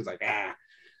talk is like,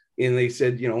 and they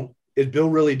said, you know, is Bill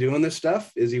really doing this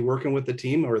stuff? Is he working with the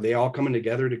team, or are they all coming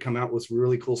together to come out with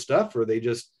really cool stuff? Or are they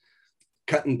just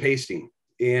cutting and pasting?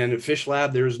 And at Fish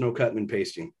Lab, there's no cutting and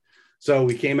pasting. So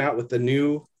we came out with the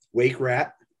new wake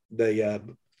rat, the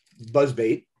buzz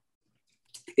bait.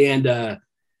 And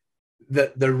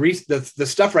the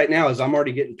stuff right now is I'm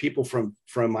already getting people from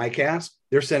ICAST.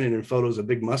 They're sending in photos of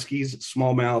big muskies,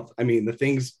 smallmouth. I mean, the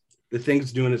thing's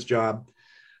doing its job.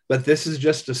 But this is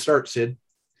just a start, Sid,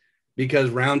 because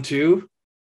round 2,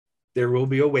 there will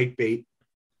be a wake bait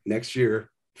next year,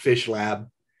 Fish Lab.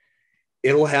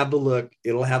 It'll have the look,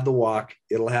 it'll have the walk,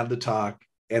 it'll have the talk,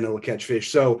 and it'll catch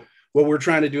fish. So what we're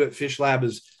trying to do at Fish Lab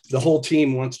is the whole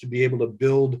team wants to be able to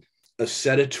build a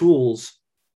set of tools,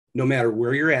 no matter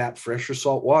where you're at, fresh or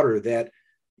salt water, that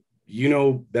you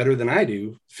know better than I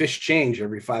do, fish change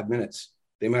every 5 minutes.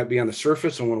 They might be on the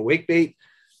surface and want a wake bait.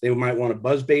 They might want a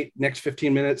buzz bait next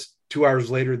 15 minutes. 2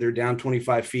 hours later, they're down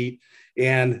 25 feet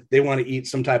and they want to eat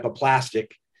some type of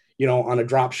plastic, on a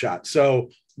drop shot.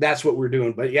 So that's what we're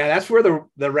doing. But yeah, that's where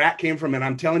the rat came from. And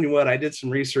I'm telling you what, I did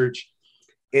some research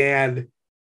and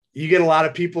you get a lot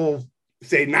of people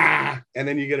say, nah. And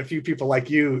then you get a few people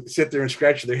like you sit there and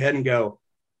scratch their head and go,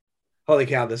 holy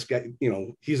cow, this guy,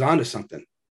 he's onto something.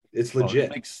 It's legit.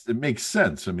 Well, it makes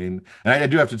sense. I mean, and I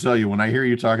do have to tell you, when I hear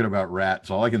you talking about rats,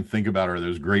 all I can think about are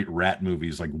those great rat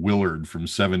movies like Willard from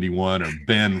 71 or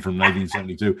Ben from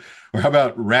 1972. Or how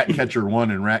about Ratcatcher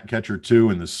 1 and Ratcatcher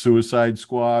 2 and the Suicide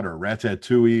Squad, or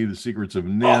Ratatouille, The Secrets of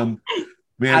Nim. Oh,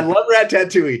 man, I love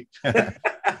Ratatouille.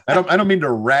 I don't mean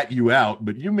to rat you out,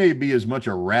 but you may be as much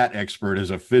a rat expert as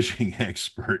a fishing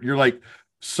expert. You're like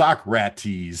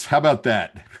Socrates. How about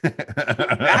that?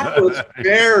 That was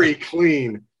very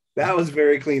clean. That was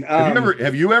very clean.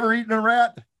 Have you ever eaten a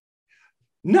rat?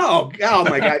 No. Oh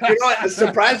my God.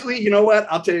 Surprisingly, you know what?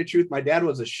 I'll tell you the truth. My dad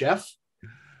was a chef.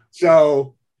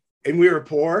 So, and we were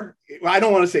poor. Well, I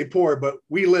don't want to say poor, but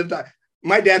we lived on,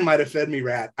 my dad might've fed me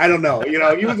rat. I don't know.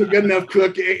 He was a good enough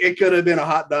cook. It could have been a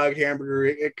hot dog, hamburger.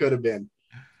 It could have been.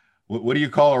 What do you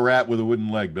call a rat with a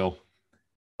wooden leg, Bill?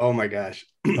 Oh my gosh.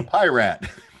 A pie rat.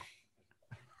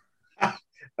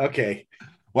 Okay.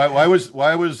 Why was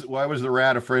the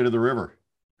rat afraid of the river?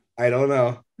 I don't know.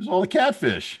 It was all the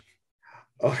catfish.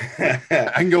 Oh.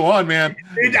 I can go on, man.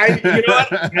 You know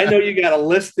what? I know you got a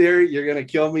list there. You're gonna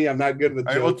kill me. I'm not good with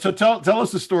jokes. Right, well, so tell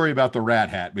us the story about the rat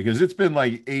hat, because it's been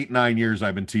like 8-9 years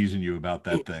I've been teasing you about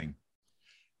that thing.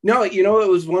 No, it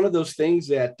was one of those things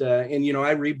that, and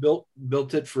I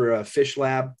built it for a Fish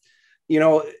Lab.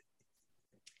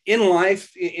 In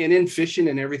life and in fishing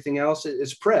and everything else,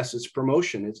 it's press, it's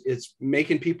promotion, it's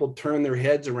making people turn their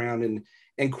heads around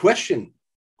and question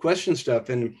stuff.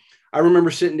 And I remember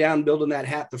sitting down building that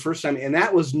hat the first time, and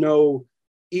that was no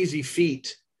easy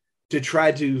feat to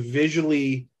try to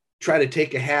visually try to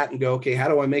take a hat and go, okay, how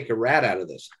do I make a rat out of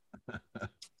this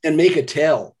and make a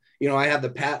tail? I have the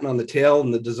patent on the tail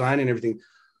and the design and everything.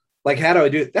 Like, how do I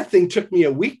do it? That thing took me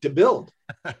a week to build.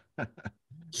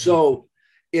 So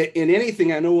in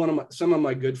anything, I know some of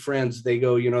my good friends, they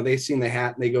go, they seen the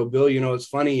hat and they go, Bill, what's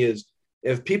funny is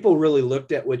if people really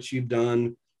looked at what you've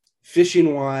done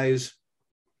fishing wise,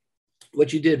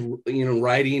 what you did,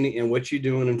 writing and what you're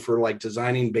doing and for like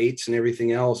designing baits and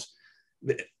everything else,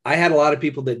 I had a lot of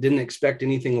people that didn't expect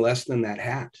anything less than that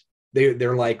hat.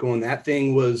 They're like going, that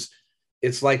thing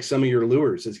it's like some of your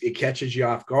lures. It catches you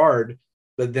off guard,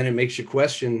 but then it makes you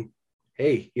question,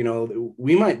 hey,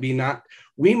 we might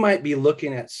be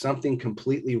looking at something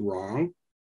completely wrong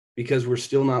because we're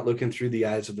still not looking through the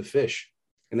eyes of the fish.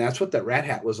 And that's what that rat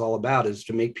hat was all about, is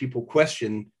to make people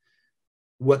question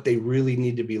what they really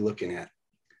need to be looking at.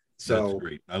 So that's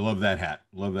great. I love that hat.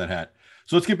 Love that hat.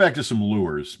 So let's get back to some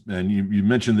lures. And you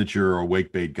mentioned that you're a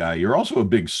wake bait guy. You're also a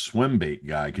big swim bait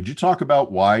guy. Could you talk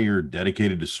about why you're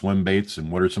dedicated to swim baits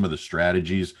and what are some of the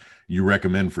strategies you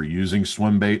recommend for using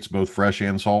swim baits, both fresh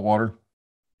and saltwater?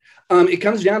 It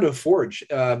comes down to a forage.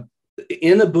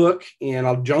 In the book,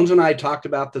 and Jones and I talked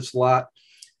about this a lot,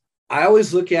 I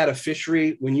always look at a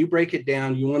fishery. When you break it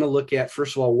down, you want to look at,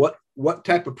 first of all, what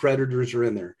type of predators are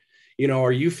in there.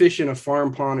 Are you fishing a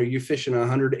farm pond? Are you fishing a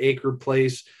 100-acre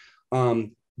place?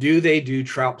 Do they do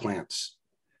trout plants?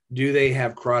 Do they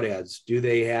have crawdads? Do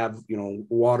they have,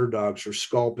 water dogs or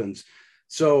sculpins?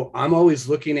 So I'm always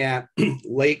looking at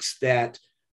lakes that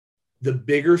the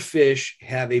bigger fish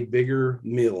have a bigger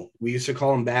meal. We used to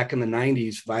call them back in the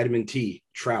 90s, vitamin T,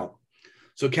 trout.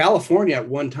 So California, at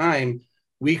one time,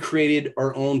 we created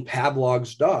our own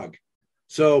Pavlov's dog.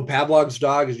 So Pavlov's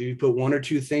dog is you put one or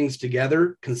two things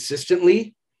together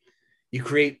consistently, you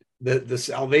create the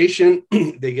salvation,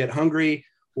 they get hungry.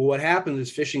 Well, what happens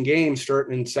is Fish and Game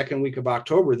starting in second week of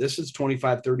October, this is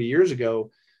 25, 30 years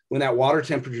ago, when that water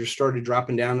temperature started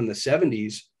dropping down in the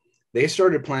 70s, they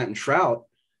started planting trout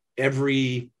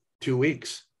every 2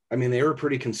 weeks. I mean, they were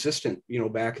pretty consistent,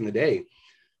 back in the day.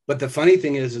 But the funny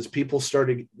thing is people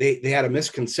started, they had a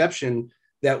misconception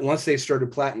that once they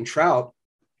started planting trout,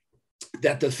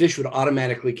 that the fish would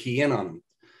automatically key in on them.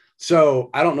 So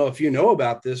I don't know if you know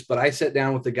about this, but I sat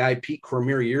down with the guy, Pete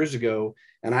Cormier, years ago,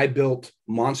 and I built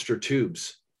monster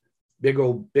tubes,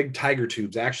 big tiger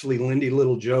tubes. Actually, Lindy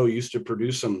Little Joe used to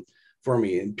produce them for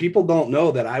me. And people don't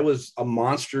know that I was a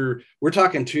monster. We're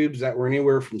talking tubes that were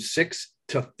anywhere from 6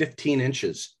 to 15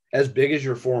 inches, as big as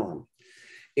your forearm.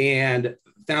 And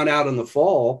found out in the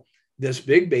fall, this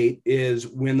big bait is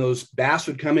when those bass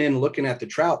would come in looking at the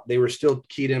trout, they were still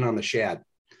keyed in on the shad.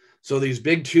 So these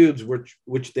big tubes,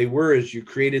 which they were, is you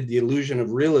created the illusion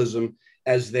of realism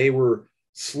as they were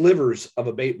slivers of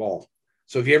a bait ball.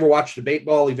 So if you ever watched a bait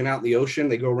ball, even out in the ocean,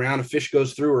 they go around, a fish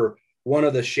goes through, or one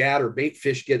of the shad or bait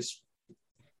fish gets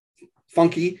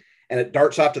funky and it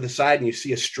darts off to the side and you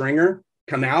see a stringer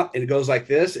come out and it goes like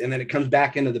this, and then it comes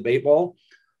back into the bait ball.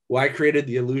 Well, I created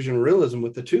the illusion of realism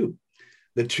with the tube.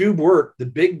 The tube worked, the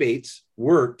big baits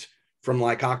worked from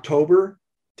like October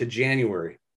to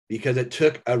January, because it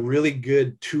took a really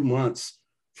good 2 months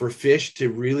for fish to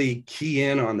really key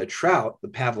in on the trout, the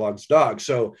Pavlov's dog.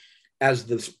 So as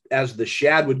the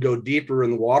shad would go deeper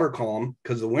in the water column,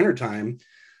 because of the wintertime,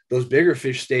 those bigger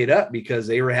fish stayed up because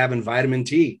they were having vitamin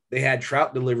T. They had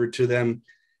trout delivered to them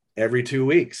every 2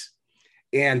 weeks,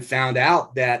 and found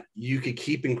out that you could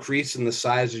keep increasing the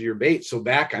size of your bait. So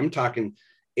back, I'm talking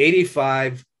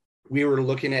 85, we were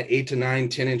looking at 8 to 9,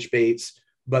 10-inch baits.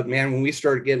 But man, when we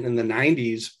started getting in the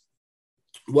 90s,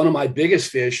 one of my biggest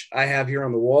fish I have here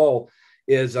on the wall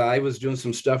is I was doing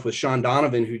some stuff with Sean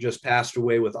Donovan, who just passed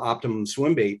away, with Optimum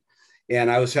Swim Bait.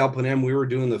 And I was helping him. We were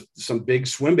doing some big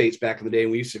swim baits back in the day,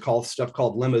 and we used to call stuff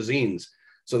called limousines.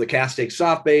 So the cast stake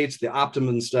soft baits, the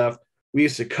Optimum stuff, we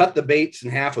used to cut the baits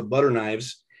in half with butter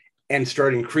knives and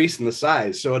start increasing the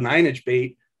size. So a 9-inch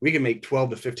bait, we can make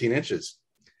 12 to 15 inches.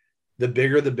 The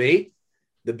bigger the bait,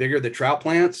 the bigger the trout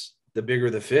plants, the bigger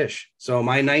the fish. So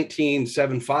my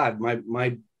 1975,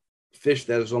 my fish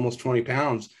that was almost 20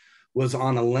 pounds was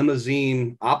on a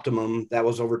limousine Optimum that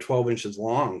was over 12 inches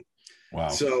long. Wow.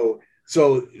 So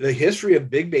the history of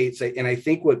big baits, and I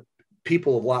think what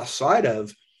people have lost sight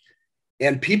of,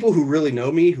 and people who really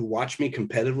know me, who watch me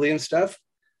competitively and stuff,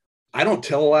 I don't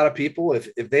tell a lot of people.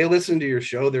 If they listen to your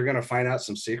show, they're going to find out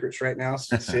some secrets right now,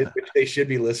 Sid, which they should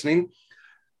be listening.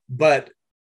 But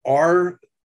our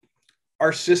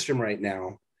system right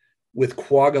now, with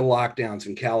quagga lockdowns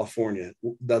in California,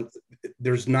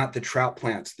 there's not the trout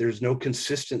plants. There's no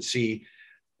consistency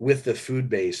with the food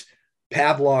base.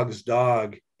 Pavlov's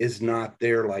dog is not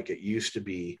there like it used to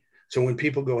be. So when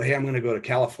people go, hey, I'm going to go to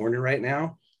California right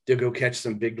now to go catch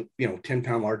some big,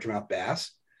 10-pound largemouth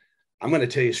bass, I'm going to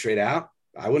tell you straight out,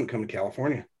 I wouldn't come to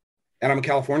California. And I'm a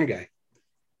California guy.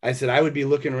 I said, I would be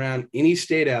looking around any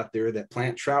state out there that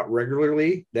plant trout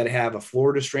regularly, that have a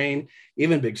Florida strain,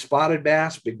 even big spotted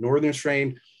bass, big northern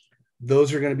strain.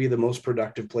 Those are going to be the most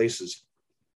productive places.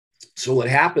 So what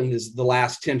happened is the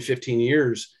last 10, 15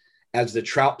 years, as the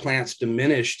trout plants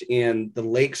diminished and the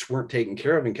lakes weren't taken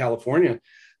care of in California,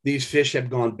 these fish have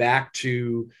gone back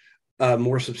to a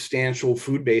more substantial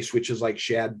food base, which is like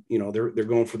shad. They're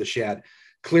going for the shad.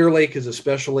 Clear Lake is a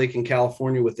special lake in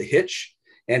California with the hitch,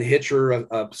 and hitch are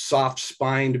a soft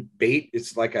spined bait.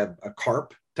 It's like a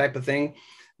carp type of thing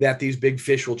that these big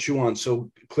fish will chew on.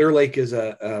 So Clear Lake is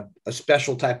a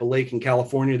special type of lake in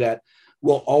California that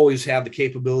will always have the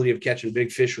capability of catching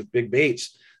big fish with big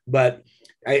baits. But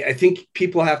I think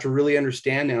people have to really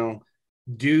understand now,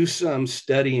 do some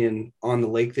studying on the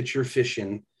lake that you're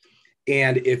fishing.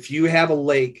 And if you have a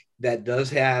lake that does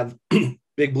have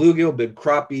big bluegill, big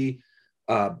crappie,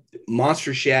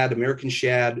 monster shad, American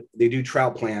shad, they do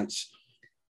trout plants.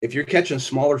 If you're catching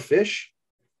smaller fish,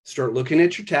 start looking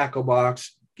at your tackle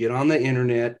box, get on the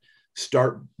internet,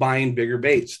 start buying bigger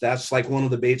baits. That's like one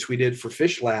of the baits we did for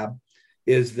Fish Lab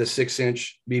is the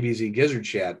 6-inch BBZ gizzard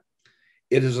shad.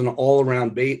 It is an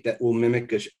all-around bait that will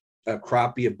mimic a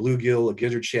crappie, a bluegill, a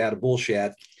gizzard shad, a bull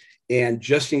shad. And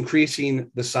just increasing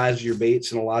the size of your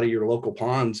baits in a lot of your local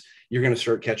ponds, you're going to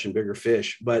start catching bigger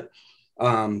fish. But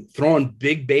throwing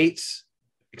big baits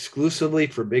exclusively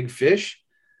for big fish,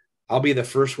 I'll be the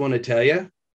first one to tell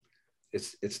you,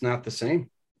 it's not the same.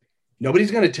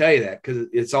 Nobody's going to tell you that because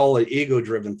it's all an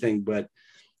ego-driven thing. But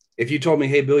if you told me,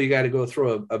 hey, Bill, you got to go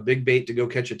throw a big bait to go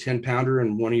catch a 10-pounder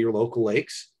in one of your local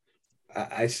lakes,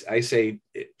 I say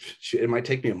it might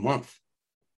take me a month.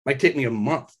 It might take me a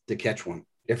month to catch one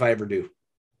if I ever do.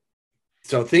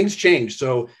 So things change.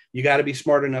 So you got to be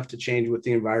smart enough to change with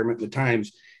the environment and the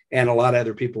times. And a lot of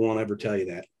other people won't ever tell you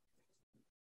that.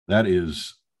 That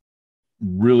is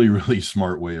really, really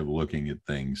smart way of looking at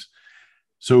things.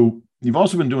 So you've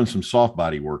also been doing some soft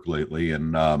body work lately,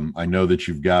 and I know that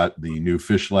you've got the new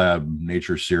Fish Lab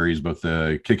Nature series, both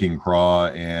the kicking craw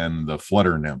and the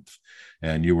flutter nymph.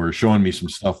 And you were showing me some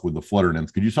stuff with the flutter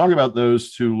nymph. Could you talk about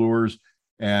those two lures?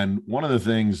 And one of the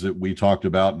things that we talked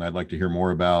about, and I'd like to hear more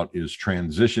about, is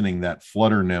transitioning that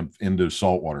flutter nymph into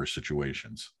saltwater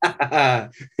situations.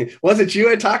 Was it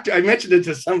you I talked to? I mentioned it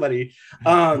to somebody.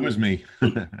 It was me.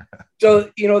 So,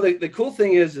 the cool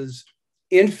thing is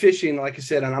in fishing, like I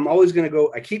said, and I'm always going to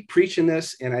go, I keep preaching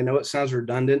this, and I know it sounds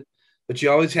redundant, but you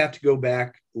always have to go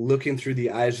back looking through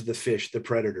the eyes of the fish, the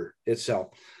predator itself.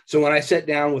 So when I sat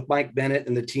down with Mike Bennett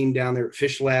and the team down there at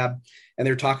Fish Lab, and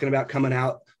they're talking about coming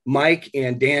out, Mike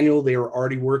and Daniel, they were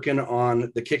already working on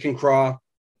the kick and craw,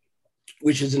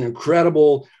 which is an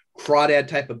incredible crawdad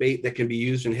type of bait that can be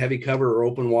used in heavy cover or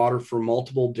open water for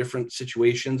multiple different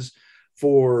situations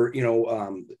for,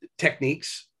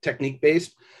 technique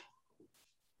based.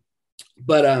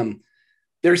 But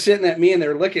they're sitting at me and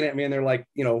they're looking at me and they're like,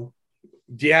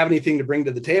 do you have anything to bring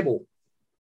to the table?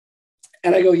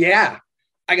 And I go, yeah,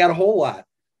 I got a whole lot.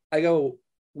 I go,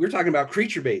 we're talking about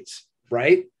creature baits,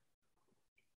 right?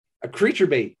 A creature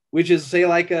bait, which is say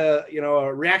like a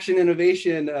reaction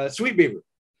innovation, sweet beaver,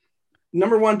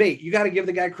 number one bait. You got to give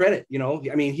the guy credit.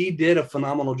 He did a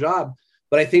phenomenal job.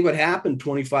 But I think what happened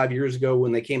 25 years ago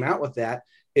when they came out with that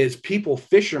is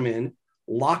fishermen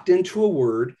locked into a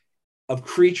word of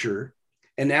creature.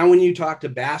 And now when you talk to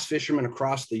bass fishermen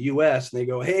across the US and they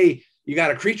go, hey, you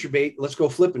got a creature bait, let's go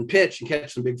flip and pitch and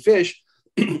catch some big fish.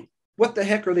 What the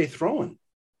heck are they throwing?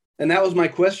 And that was my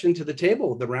question to the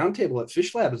table, the round table at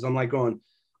Fish Lab, is I'm like going,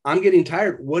 I'm getting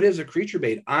tired. What is a creature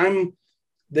bait? I'm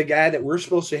the guy that we're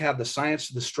supposed to have the science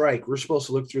of the strike. We're supposed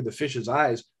to look through the fish's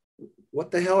eyes.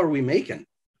 What the hell are we making?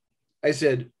 I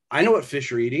said, I know what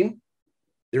fish are eating.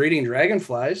 They're eating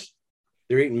dragonflies.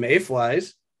 They're eating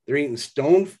mayflies. They're eating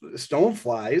stone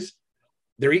flies.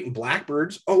 They're eating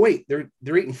blackbirds. Oh, wait,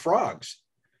 they're eating frogs.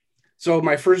 So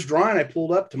my first drawing, I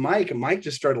pulled up to Mike, and Mike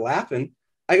just started laughing.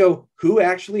 I go, who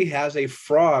actually has a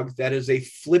frog that is a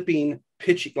flipping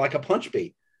pitch, like a punch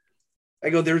bait? I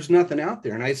go, there's nothing out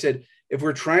there. And I said, if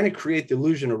we're trying to create the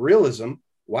illusion of realism,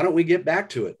 why don't we get back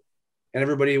to it? And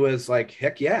everybody was like,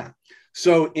 heck yeah.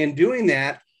 So in doing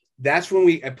that, that's when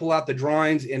I pull out the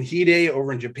drawings. And Hide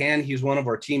over in Japan, he's one of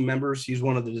our team members. He's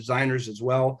one of the designers as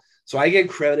well. So I give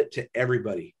credit to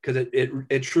everybody because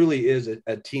it truly is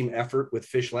a team effort with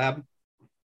Fish Lab.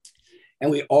 And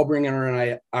we all bring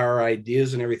in our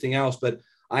ideas and everything else. But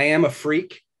I am a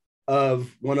freak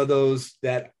of one of those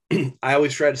that I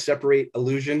always try to separate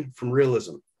illusion from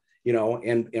realism,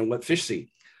 and what fish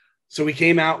see. So we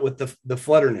came out with the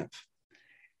flutter nymph.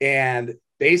 And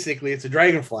basically it's a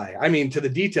dragonfly. I mean, to the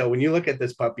detail, when you look at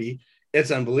this puppy,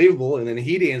 it's unbelievable. And then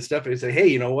Hide and stuff, and they say, hey,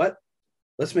 you know what?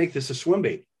 Let's make this a swim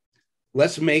bait.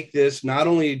 Let's make this, not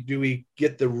only do we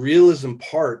get the realism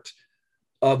part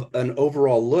of an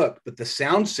overall look, but the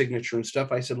sound signature and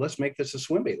stuff. I said, let's make this a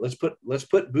swim bait. Let's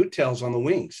put boot tails on the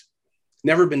wings.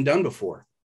 Never been done before.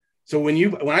 So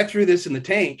when I threw this in the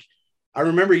tank, I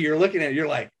remember you're looking at it, you're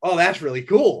like, oh, that's really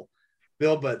cool,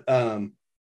 Bill. But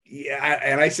yeah,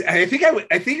 and I think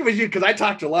it was you, because I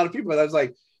talked to a lot of people. And I was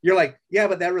like, you're like, yeah,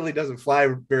 but that really doesn't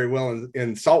fly very well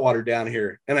in saltwater down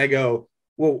here. And I go,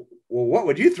 well, what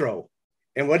would you throw?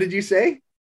 And what did you say?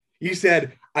 You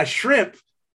said a shrimp.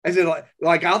 I said,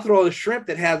 like I'll throw a shrimp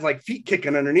that has like feet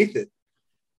kicking underneath it.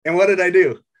 And what did I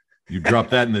do? You dropped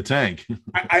that in the tank.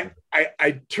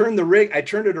 I turned the rig. I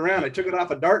turned it around. I took it off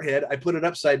a dart head. I put it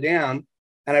upside down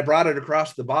and I brought it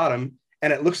across the bottom,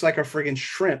 and it looks like a friggin'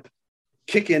 shrimp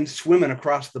kicking, swimming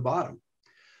across the bottom.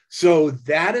 So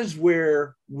that is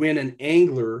where, when an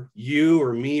angler, you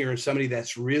or me or somebody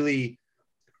that's really,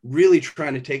 really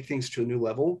trying to take things to a new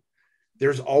level,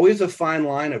 there's always a fine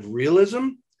line of realism.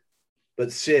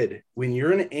 But Sid, when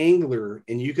you're an angler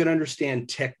and you can understand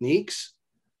techniques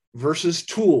versus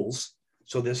tools,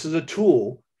 so this is a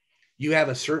tool, you have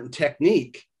a certain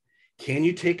technique. Can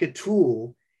you take a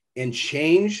tool and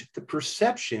change the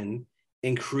perception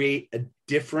and create a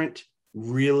different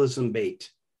realism bait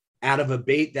out of a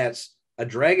bait that's a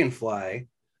dragonfly,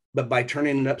 but by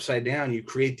turning it upside down, you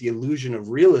create the illusion of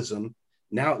realism.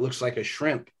 Now it looks like a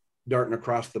shrimp darting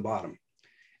across the bottom.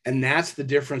 And that's the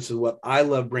difference of what I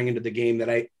love bringing to the game that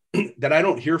I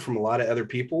don't hear from a lot of other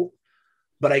people,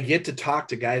 but I get to talk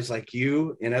to guys like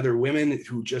you and other women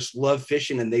who just love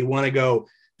fishing, and they want to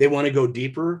go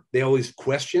deeper. They always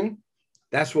question.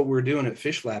 That's what we're doing at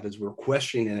Fish Lab, is we're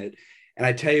questioning it. And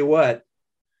I tell you what,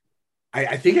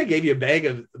 I think I gave you a bag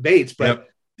of baits, but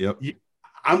yep.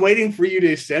 I'm waiting for you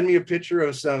to send me a picture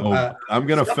of some. I'm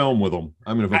going to film with them.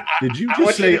 Did you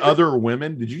just say other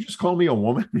women? Did you just call me a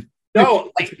woman?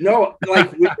 No, like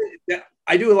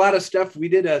I do a lot of stuff. We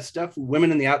did stuff with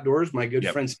Women in the Outdoors. My good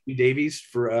friend Steve Davies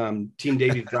for Team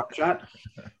Davies Drop Shot.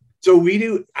 So we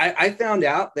do. I found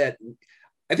out that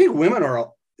I think women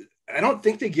are. I don't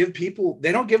think they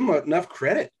don't give them enough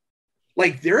credit.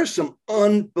 Like there are some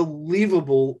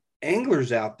unbelievable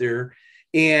anglers out there,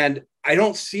 and I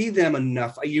don't see them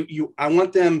enough. I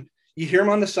want them. You hear them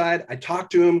on the side. I talk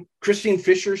to them. Christine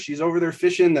Fisher, she's over there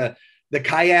fishing the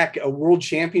kayak world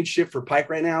championship for pike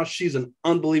right now. She's an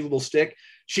unbelievable stick.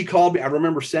 She called me. I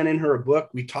remember sending her a book.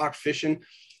 We talked fishing.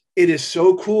 It is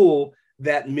so cool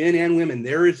that men and women,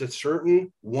 there is a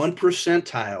certain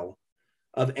 1%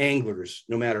 of anglers,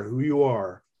 no matter who you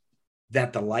are,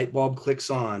 that the light bulb clicks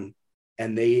on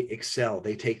and they excel.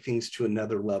 They take things to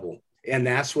another level. And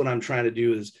that's what I'm trying to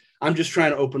do is I'm just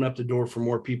trying to open up the door for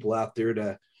more people out there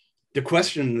to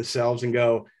question themselves and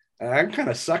go, I'm kind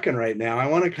of sucking right now. I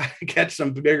want to catch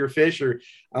some bigger fish, or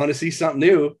I want to see something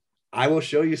new. I will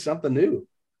show you something new.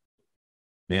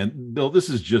 Man, Bill, this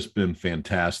has just been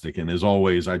fantastic. And as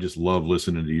always, I just love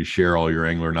listening to you share all your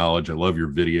angler knowledge. I love your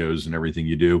videos and everything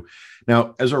you do.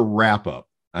 Now, as a wrap up,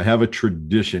 I have a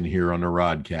tradition here on the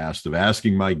Rodcast of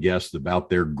asking my guests about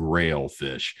their grail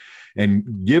fish.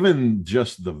 And given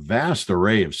just the vast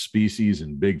array of species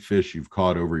and big fish you've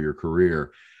caught over your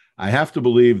career, I have to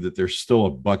believe that there's still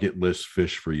a bucket list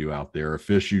fish for you out there, a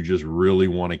fish you just really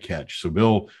want to catch. So,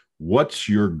 Bill, what's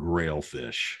your grail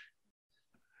fish?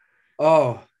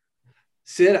 Oh,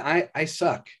 Sid, I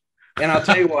suck. And I'll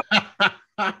tell you what,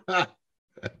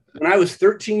 when I was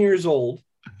 13 years old,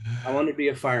 I wanted to be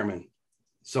a fireman.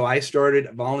 So I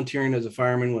started volunteering as a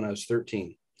fireman when I was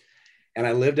 13. And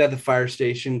I lived at the fire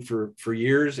station for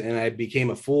years, and I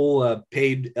became a full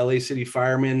paid LA City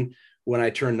fireman. When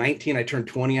I turned 19, I turned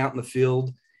 20 out in the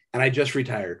field, and I just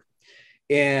retired.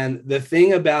 And the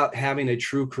thing about having a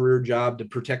true career job to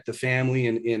protect the family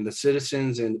and the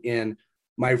citizens and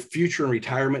my future in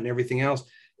retirement and everything else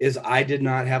is I did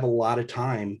not have a lot of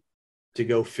time to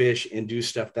go fish and do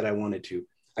stuff that I wanted to.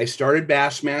 I started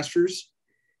Bassmasters,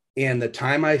 and the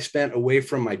time I spent away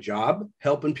from my job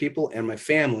helping people and my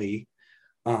family,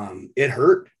 it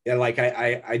hurt. And like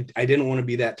I didn't want to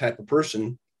be that type of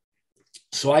person.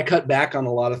 So I cut back on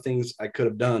a lot of things I could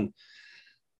have done.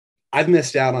 I've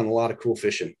missed out on a lot of cool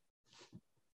fishing.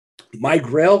 My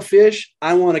grail fish,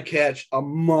 I want to catch a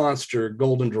monster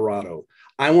golden dorado.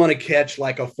 I want to catch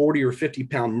like a 40 or 50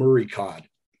 pound Murray cod.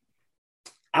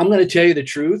 I'm going to tell you the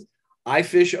truth. I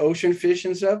fish ocean fish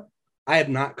and stuff. I have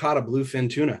not caught a bluefin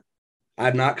tuna. I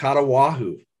have not caught a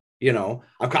wahoo. You know,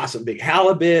 I've caught some big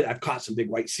halibut. I've caught some big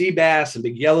white sea bass, some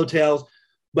big yellowtails,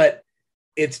 but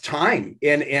it's time.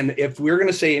 And if we're going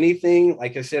to say anything,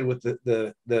 like I said, with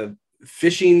the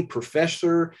fishing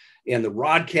professor and the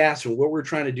Rodcast and what we're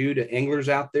trying to do to anglers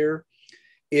out there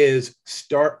is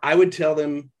I would tell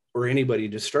them or anybody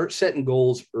to start setting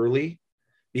goals early,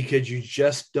 because you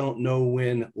just don't know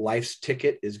when life's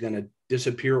ticket is going to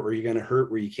disappear or you're going to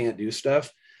hurt where you can't do stuff.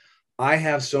 I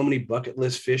have so many bucket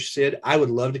list fish, Sid. I would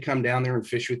love to come down there and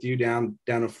fish with you down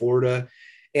in Florida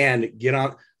and get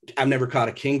on. I've never caught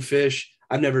a kingfish.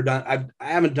 I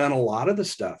haven't done a lot of the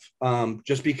stuff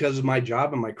just because of my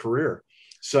job and my career.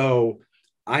 So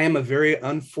I am a very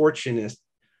unfortunate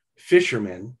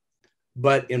fisherman,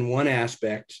 but in one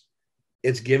aspect,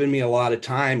 it's given me a lot of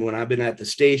time when I've been at the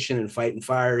station and fighting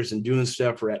fires and doing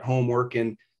stuff or at home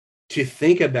working to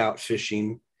think about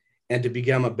fishing and to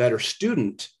become a better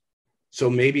student. So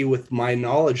maybe with my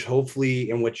knowledge, hopefully,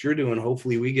 and what you're doing,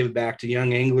 hopefully we give back to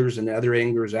young anglers and other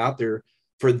anglers out there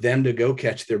for them to go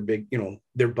catch their big,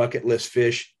 their bucket list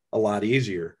fish a lot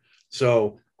easier.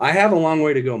 So I have a long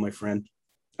way to go, my friend.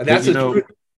 That's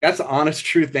that's the honest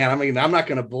truth, man. I mean, I'm not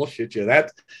going to bullshit you.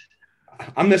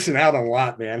 I'm missing out on a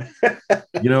lot, man.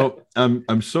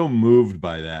 I'm so moved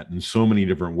by that in so many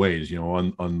different ways.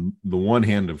 On the one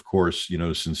hand, of course,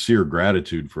 sincere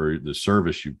gratitude for the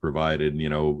service you provided,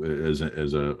 as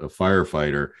a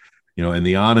firefighter, and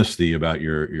the honesty about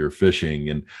your fishing.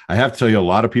 And I have to tell you, a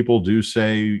lot of people do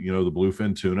say, the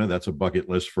bluefin tuna, that's a bucket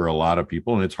list for a lot of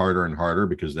people. And it's harder and harder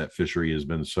because that fishery has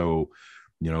been so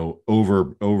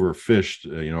overfished,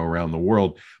 around the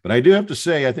world. But I do have to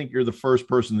say, I think you're the first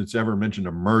person that's ever mentioned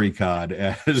a Murray cod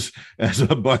as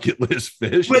a bucket list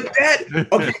fish. But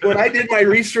when I did my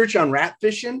research on rat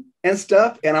fishing and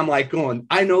stuff, and I'm like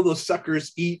I know those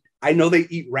suckers I know they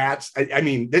eat rats. I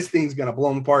mean, this thing's going to blow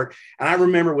them apart. And I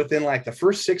remember within like the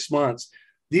first 6 months,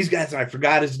 these guys, and I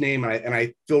forgot his name, and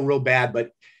I feel real bad,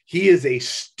 but he is a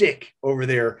stick over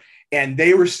there. And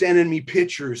they were sending me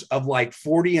pictures of like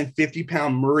 40 and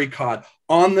 50-pound Murray cod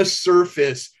on the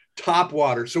surface, top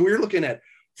water. So we were looking at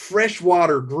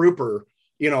freshwater grouper,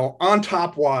 on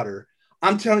top water.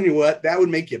 I'm telling you what, that would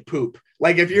make you poop.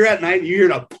 Like if you're at night and you hear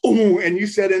the boom and you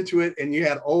set into it and you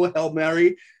had Hail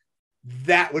Mary,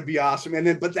 that would be awesome. And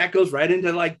then, but that goes right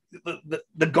into like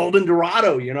the golden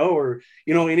Dorado, or,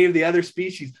 any of the other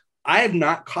species. I've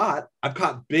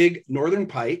caught big northern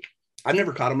pike. I've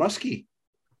never caught a muskie.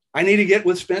 I need to get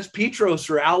with Spence Petros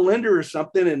or Al Linder or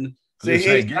something and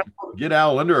say, get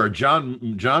Al Linder or John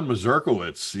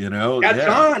Mazurkowitz,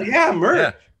 John,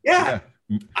 Mert. Yeah.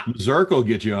 Mazurk will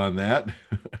get you on that.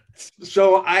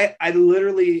 So I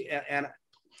literally, and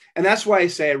that's why I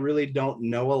say I really don't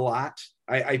know a lot.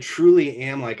 I truly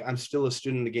am I'm still a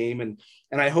student of the game.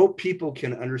 And I hope people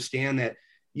can understand that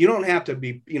you don't have to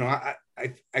be,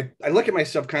 I look at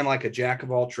myself kind of like a jack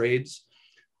of all trades.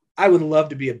 I would love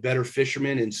to be a better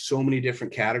fisherman in so many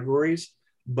different categories,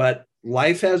 but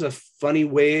life has a funny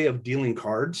way of dealing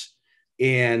cards.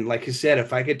 And like I said,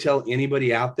 if I could tell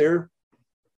anybody out there,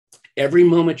 every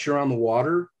moment you're on the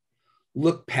water,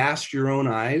 look past your own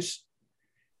eyes,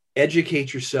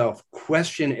 educate yourself,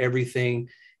 question everything,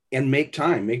 and make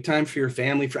time for your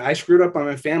family. I screwed up on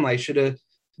my family. I should have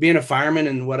been a fireman,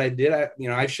 and what I did,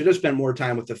 I should have spent more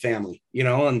time with the family,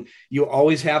 and you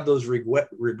always have those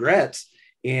regrets.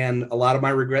 And a lot of my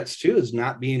regrets too is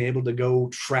not being able to go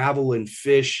travel and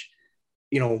fish,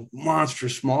 monster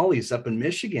smallies up in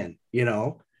Michigan.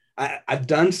 I've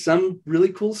done some really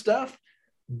cool stuff,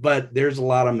 but there's a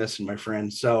lot I'm missing, my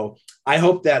friend. So I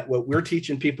hope that what we're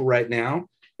teaching people right now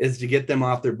is to get them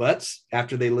off their butts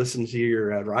after they listen to your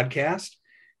rodcast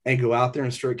and go out there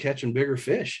and start catching bigger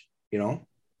fish,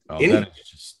 Oh,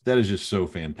 that is just so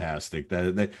fantastic.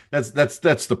 That's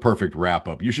the perfect wrap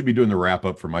up. You should be doing the wrap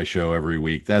up for my show every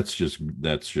week. That's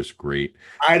just great.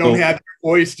 I don't have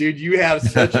your voice, dude. You have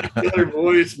such a killer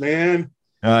voice, man.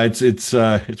 It's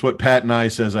what Pat and I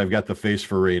says. I've got the face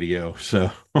for radio. So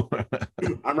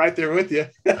I'm right there with you.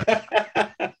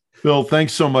 Bill,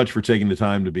 thanks so much for taking the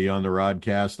time to be on the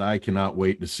Rodcast. I cannot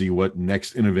wait to see what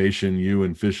next innovation you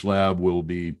and Fish Lab will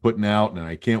be putting out, and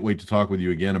I can't wait to talk with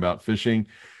you again about fishing.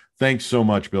 Thanks so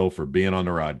much, Bill, for being on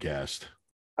the Rodcast.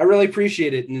 I really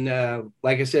appreciate it. And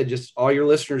like I said, just all your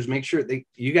listeners, make sure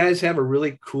you guys have a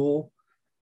really cool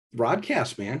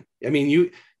Rodcast, man. I mean,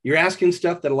 you're asking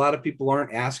stuff that a lot of people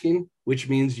aren't asking, which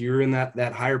means you're in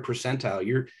that higher percentile.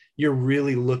 You're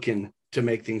really looking to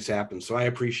make things happen. So I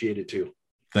appreciate it too.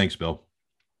 Thanks, Bill.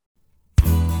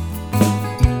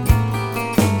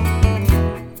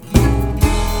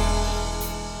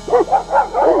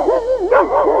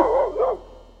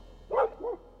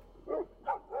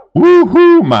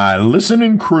 Woohoo, my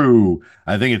listening crew.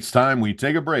 I think it's time we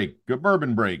take a break, a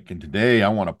bourbon break. And today I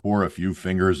want to pour a few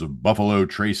fingers of Buffalo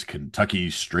Trace Kentucky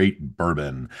Straight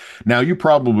Bourbon. Now, you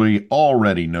probably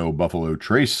already know Buffalo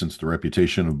Trace, since the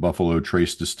reputation of Buffalo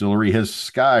Trace Distillery has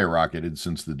skyrocketed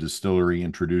since the distillery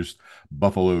introduced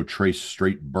Buffalo Trace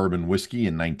Straight Bourbon whiskey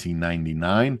in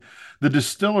 1999. The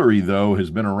distillery, though, has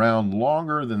been around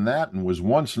longer than that and was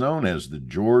once known as the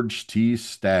George T.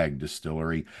 Stagg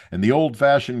Distillery and the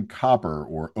Old-Fashioned Copper,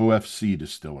 or OFC,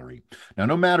 Distillery. Now,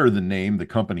 no matter the name, the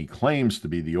company claims to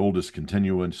be the oldest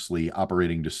continuously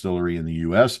operating distillery in the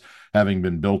U.S., having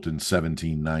been built in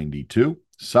 1792.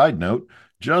 Side note,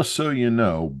 just so you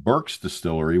know, Burke's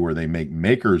Distillery, where they make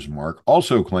Maker's Mark,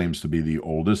 also claims to be the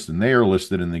oldest, and they are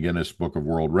listed in the Guinness Book of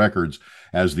World Records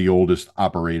as the oldest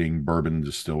operating bourbon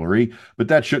distillery. But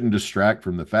that shouldn't distract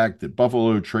from the fact that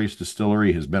Buffalo Trace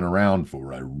Distillery has been around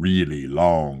for a really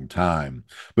long time.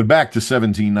 But back to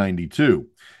 1792.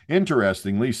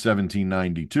 Interestingly,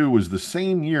 1792 was the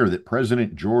same year that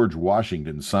President George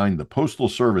Washington signed the Postal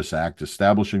Service Act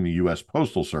establishing the U.S.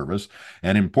 Postal Service,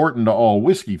 and important to all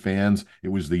whiskey fans, it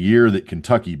was the year that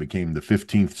Kentucky became the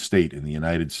 15th state in the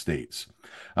United States.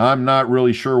 I'm not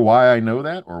really sure why I know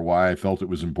that or why I felt it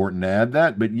was important to add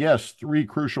that, but yes, 3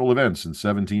 crucial events in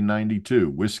 1792,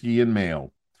 whiskey and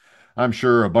mail. I'm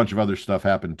sure a bunch of other stuff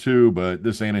happened too, but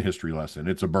this ain't a history lesson.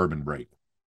 It's a bourbon break.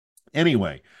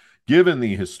 Anyway, given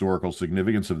the historical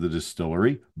significance of the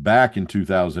distillery, back in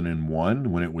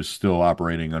 2001, when it was still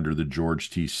operating under the George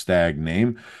T. Stagg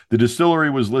name, the distillery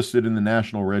was listed in the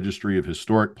National Registry of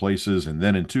Historic Places, and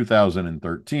then in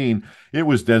 2013, it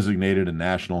was designated a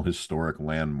National Historic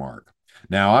Landmark.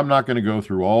 Now, I'm not going to go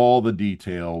through all the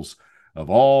details of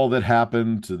all that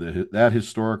happened to that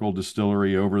historical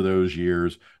distillery over those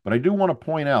years. But I do want to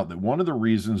point out that one of the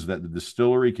reasons that the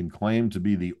distillery can claim to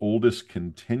be the oldest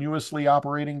continuously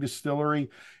operating distillery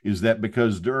is that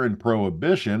because during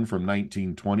Prohibition from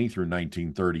 1920 through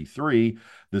 1933,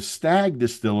 the Stag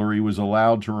Distillery was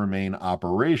allowed to remain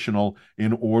operational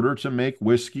in order to make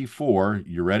whiskey for,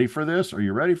 you ready for this? Are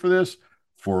you ready for this?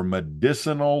 For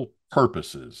medicinal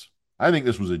purposes. I think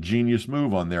this was a genius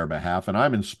move on their behalf, and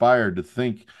I'm inspired to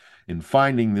think in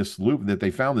finding this loop that they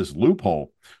found this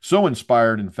loophole. So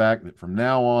inspired, in fact, that from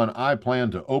now on I plan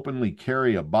to openly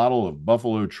carry a bottle of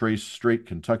Buffalo Trace straight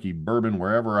Kentucky bourbon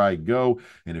wherever I go.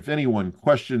 And if anyone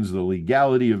questions the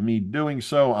legality of me doing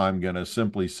so, I'm going to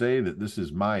simply say that this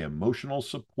is my emotional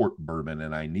support bourbon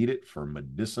and I need it for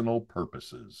medicinal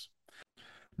purposes.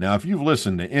 Now, if you've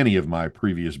listened to any of my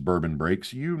previous bourbon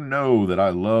breaks, you know that I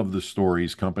love the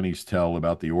stories companies tell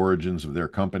about the origins of their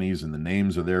companies and the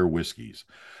names of their whiskeys.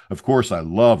 Of course, I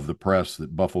love the press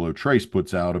that Buffalo Trace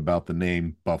puts out about the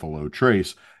name Buffalo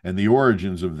Trace and the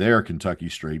origins of their Kentucky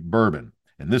straight bourbon.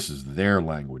 And this is their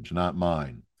language, not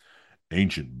mine.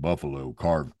 Ancient buffalo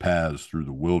carved paths through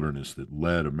the wilderness that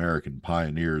led American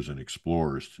pioneers and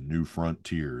explorers to new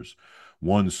frontiers.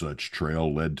 One such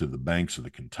trail led to the banks of the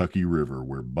Kentucky River,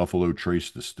 where Buffalo Trace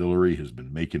Distillery has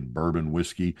been making bourbon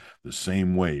whiskey the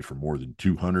same way for more than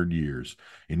 200 years.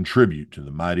 In tribute to the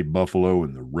mighty buffalo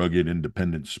and the rugged,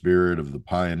 independent spirit of the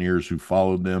pioneers who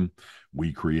followed them,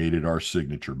 we created our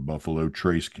signature Buffalo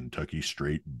Trace Kentucky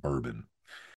Straight Bourbon.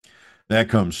 That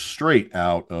comes straight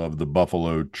out of the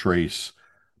Buffalo Trace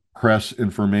press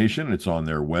information. It's on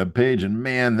their webpage, and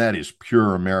man, that is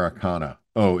pure Americana.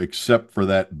 Oh, except for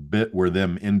that bit where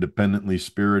them independently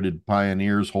spirited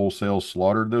pioneers wholesale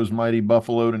slaughtered those mighty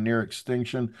buffalo to near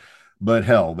extinction. But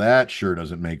hell, that sure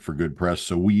doesn't make for good press,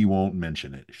 so we won't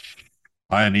mention it.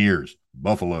 Pioneers,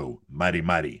 buffalo, mighty,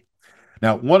 mighty.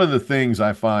 Now, one of the things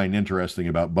I find interesting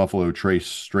about Buffalo Trace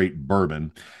straight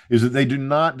bourbon is that they do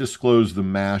not disclose the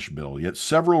mash bill, yet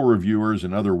several reviewers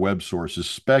and other web sources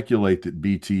speculate that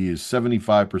BT is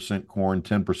 75% corn,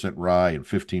 10% rye, and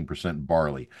 15%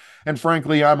 barley. And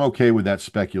frankly, I'm okay with that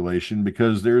speculation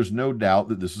because there's no doubt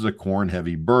that this is a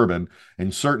corn-heavy bourbon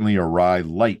and certainly a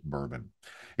rye-light bourbon.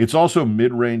 It's also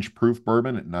mid-range proof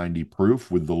bourbon at 90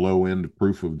 proof, with the low-end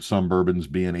proof of some bourbons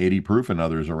being 80 proof and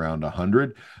others around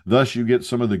 100. Thus, you get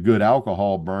some of the good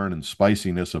alcohol burn and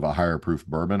spiciness of a higher proof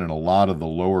bourbon and a lot of the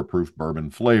lower proof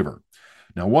bourbon flavor.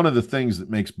 Now, one of the things that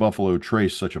makes Buffalo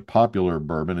Trace such a popular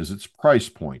bourbon is its price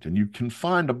point, and you can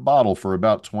find a bottle for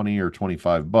about 20 or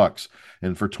 25 bucks.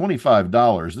 And for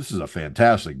 $25, this is a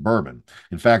fantastic bourbon.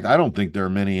 In fact, I don't think there are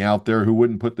many out there who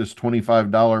wouldn't put this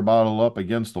 $25 bottle up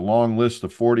against a long list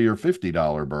of $40 or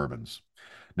 $50 bourbons.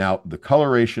 Now, the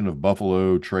coloration of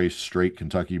Buffalo Trace straight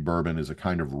Kentucky bourbon is a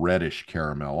kind of reddish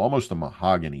caramel, almost a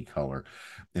mahogany color.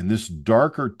 And this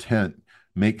darker tint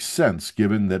makes sense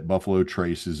given that Buffalo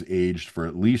Trace is aged for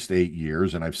at least 8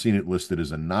 years, and I've seen it listed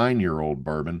as a 9-year-old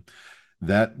bourbon.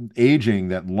 That aging,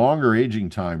 that longer aging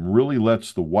time, really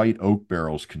lets the white oak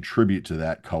barrels contribute to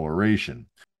that coloration.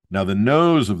 Now, the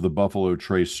nose of the Buffalo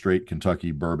Trace straight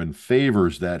Kentucky bourbon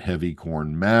favors that heavy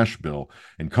corn mash bill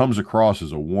and comes across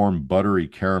as a warm, buttery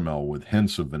caramel with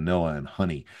hints of vanilla and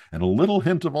honey and a little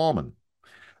hint of almond.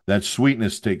 That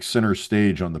sweetness takes center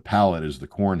stage on the palate as the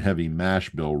corn-heavy mash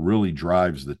bill really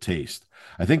drives the taste.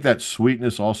 I think that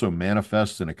sweetness also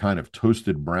manifests in a kind of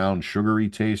toasted brown sugary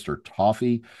taste or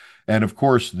toffee. And of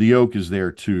course, the oak is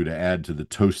there too to add to the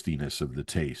toastiness of the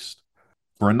taste.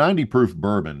 For a 90 proof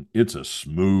bourbon, it's a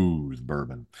smooth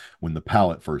bourbon when the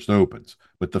palate first opens,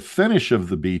 but the finish of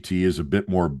the BT is a bit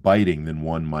more biting than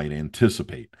one might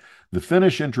anticipate. The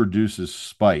finish introduces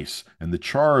spice, and the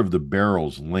char of the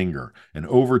barrels linger and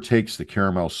overtakes the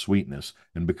caramel sweetness.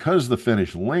 And because the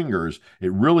finish lingers,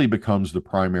 it really becomes the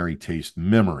primary taste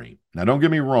memory. Now, don't get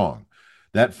me wrong,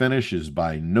 that finish is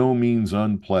by no means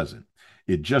unpleasant.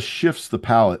 It just shifts the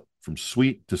palate from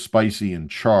sweet to spicy and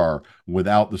char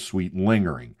without the sweet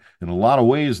lingering. In a lot of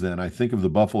ways, then, I think of the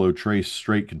Buffalo Trace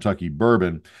straight Kentucky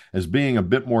bourbon as being a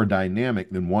bit more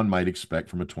dynamic than one might expect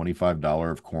from a $25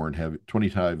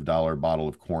 bottle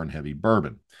of corn-heavy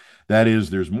bourbon. That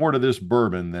is, there's more to this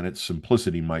bourbon than its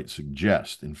simplicity might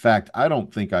suggest. In fact, I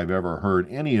don't think I've ever heard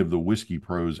any of the whiskey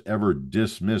pros ever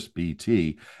dismiss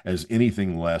BT as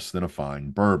anything less than a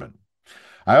fine bourbon.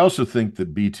 I also think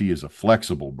that BT is a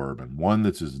flexible bourbon, one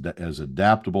that's as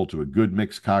adaptable to a good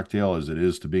mixed cocktail as it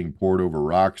is to being poured over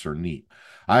rocks or neat.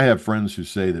 I have friends who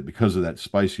say that because of that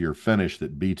spicier finish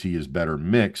that BT is better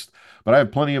mixed, but I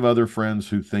have plenty of other friends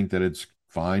who think that it's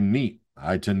fine neat.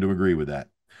 I tend to agree with that.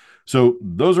 So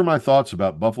those are my thoughts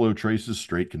about Buffalo Trace's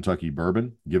straight Kentucky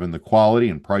bourbon. Given the quality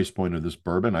and price point of this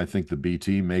bourbon, I think the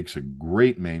BT makes a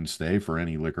great mainstay for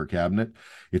any liquor cabinet.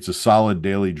 It's a solid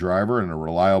daily driver and a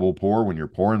reliable pour when you're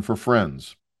pouring for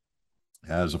friends.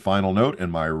 As a final note, and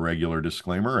my regular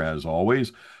disclaimer, as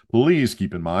always, please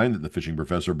keep in mind that the Fishing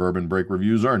Professor Bourbon Break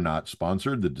reviews are not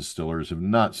sponsored. The distillers have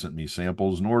not sent me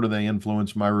samples, nor do they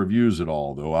influence my reviews at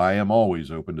all, though I am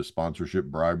always open to sponsorship,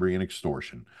 bribery, and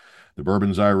extortion. The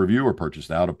bourbons I review are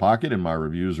purchased out of pocket, and my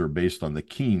reviews are based on the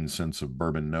keen sense of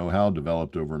bourbon know-how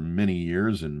developed over many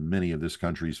years in many of this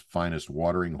country's finest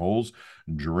watering holes,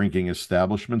 drinking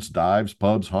establishments, dives,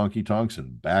 pubs, honky-tonks,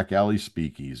 and back alley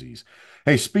speakeasies.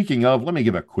 Hey, speaking of, let me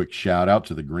give a quick shout out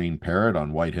to the Green Parrot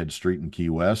on Whitehead Street in Key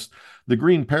West. The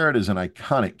Green Parrot is an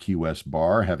iconic Key West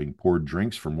bar, having poured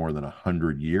drinks for more than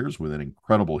 100 years with an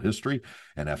incredible history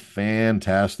and a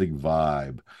fantastic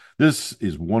vibe. This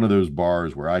is one of those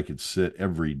bars where I could sit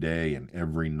every day and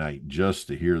every night just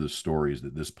to hear the stories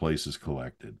that this place has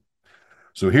collected.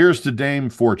 So here's to Dame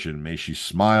Fortune. May she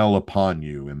smile upon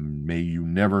you, and may you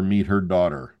never meet her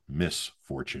daughter, Miss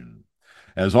Fortune.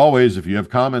 As always, if you have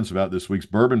comments about this week's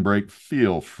Bourbon Break,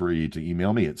 feel free to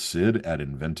email me at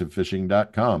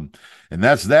sid@inventivefishing.com. And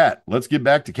that's that. Let's get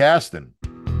back to casting.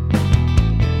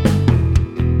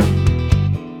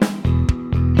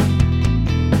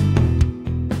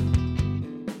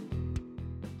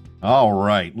 All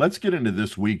right, let's get into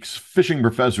this week's Fishing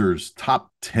Professor's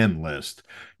Top 10 list.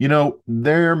 You know,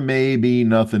 there may be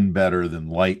nothing better than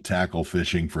light tackle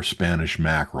fishing for Spanish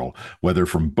mackerel. Whether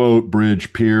from boat,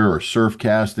 bridge, pier, or surf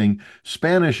casting,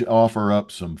 Spanish offer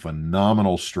up some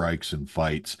phenomenal strikes and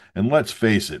fights. And let's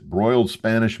face it, broiled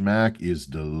Spanish mac is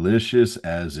delicious,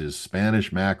 as is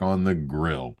Spanish mac on the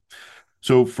grill.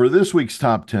 So for this week's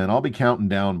top 10, I'll be counting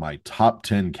down my top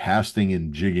 10 casting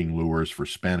and jigging lures for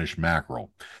Spanish mackerel.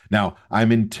 Now,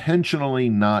 I'm intentionally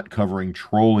not covering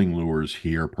trolling lures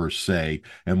here per se,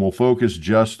 and will focus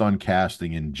just on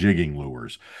casting and jigging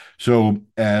lures. So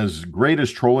as great as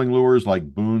trolling lures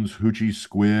like Boone's, Hoochie,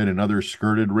 Squid, and other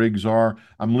skirted rigs are,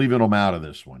 I'm leaving them out of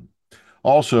this one.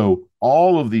 Also,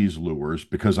 all of these lures,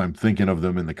 because I'm thinking of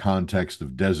them in the context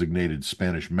of designated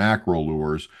Spanish mackerel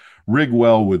lures, rig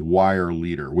well with wire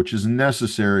leader, which is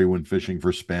necessary when fishing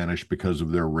for Spanish because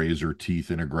of their razor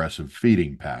teeth and aggressive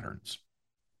feeding patterns.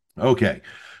 Okay,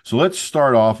 so let's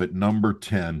start off at number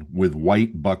 10 with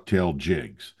white bucktail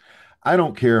jigs. I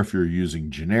don't care if you're using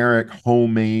generic,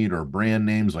 homemade, or brand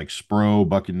names like Spro,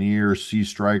 Buccaneer, Sea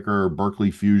Striker,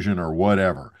 Berkeley Fusion, or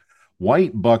whatever.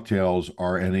 White bucktails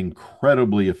are an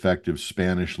incredibly effective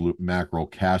Spanish mackerel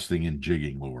casting and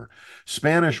jigging lure.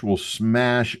 Spanish will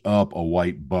smash up a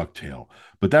white bucktail,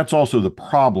 but that's also the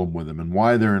problem with them and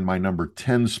why they're in my number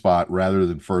 10 spot rather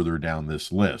than further down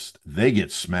this list. They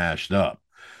get smashed up.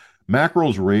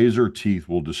 Mackerel's razor teeth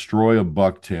will destroy a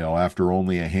bucktail after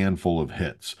only a handful of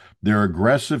hits. Their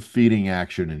aggressive feeding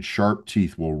action and sharp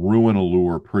teeth will ruin a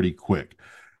lure pretty quick.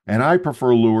 And I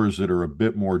prefer lures that are a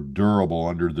bit more durable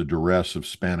under the duress of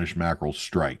Spanish mackerel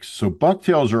strikes. So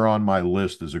bucktails are on my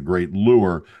list as a great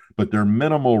lure, but their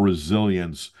minimal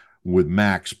resilience with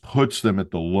max puts them at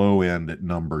the low end at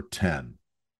number 10.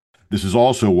 This is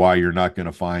also why you're not going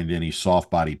to find any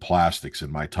soft body plastics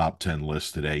in my top 10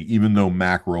 list today, even though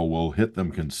mackerel will hit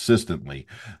them consistently.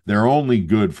 They're only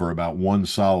good for about one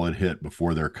solid hit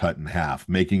before they're cut in half,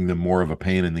 making them more of a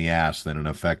pain in the ass than an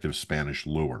effective Spanish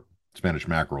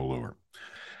mackerel lure.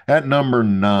 At number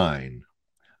 9,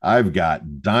 I've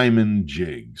got diamond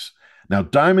jigs. Now,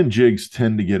 diamond jigs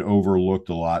tend to get overlooked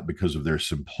a lot because of their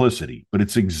simplicity, but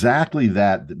it's exactly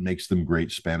that makes them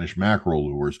great Spanish mackerel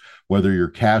lures, whether you're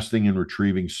casting and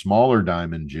retrieving smaller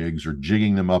diamond jigs or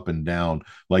jigging them up and down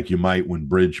like you might when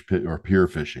bridge or pier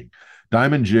fishing.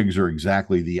 Diamond jigs are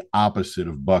exactly the opposite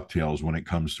of bucktails when it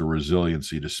comes to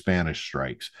resiliency to Spanish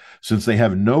strikes. Since they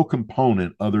have no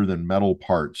component other than metal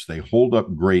parts, they hold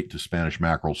up great to Spanish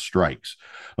mackerel strikes.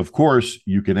 Of course,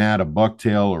 you can add a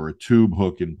bucktail or a tube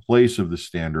hook in place of the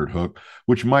standard hook,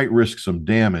 which might risk some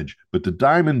damage, but the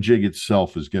diamond jig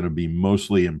itself is going to be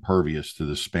mostly impervious to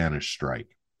the Spanish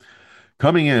strike.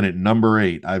 Coming in at number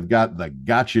 8, I've got the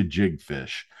gotcha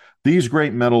jigfish. These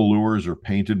great metal lures are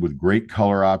painted with great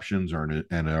color options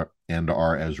and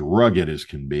are as rugged as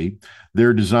can be.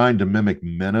 They're designed to mimic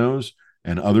minnows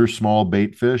and other small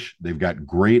bait fish. They've got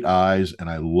great eyes, and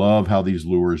I love how these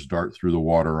lures dart through the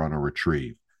water on a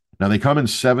retrieve. Now, they come in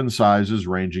 7 sizes,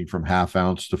 ranging from 1/2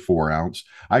 ounce to 4 ounce.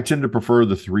 I tend to prefer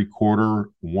the 3/4,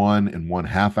 1, and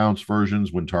 1/2 ounce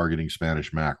versions when targeting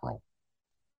Spanish mackerel.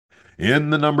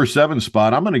 In the number 7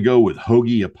 spot, I'm going to go with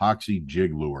Hoagie Epoxy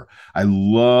Jig Lure. I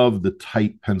love the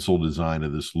tight pencil design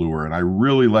of this lure, and I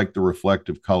really like the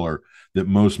reflective color that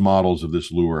most models of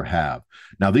this lure have.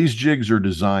 Now, these jigs are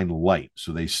designed light,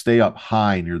 so they stay up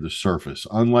high near the surface,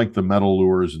 unlike the metal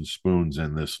lures and spoons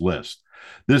in this list.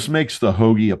 This makes the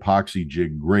Hoagie Epoxy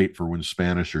Jig great for when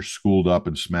Spanish are schooled up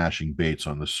and smashing baits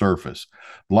on the surface.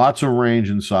 Lots of range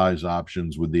and size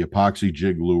options with the Epoxy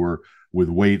Jig Lure, with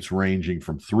weights ranging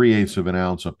from 3/8 of an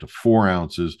ounce up to 4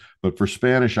 ounces. But for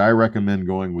Spanish, I recommend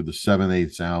going with the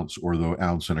 7/8 ounce or the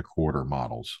 1.25 ounce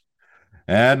models.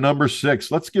 And number 6,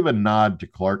 let's give a nod to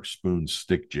Clark Spoon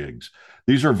stick jigs.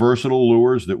 These are versatile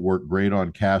lures that work great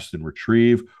on cast and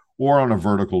retrieve or on a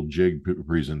vertical jig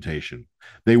presentation.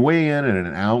 They weigh in at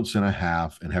 1.5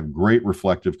 ounces and have great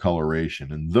reflective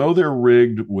coloration. And though they're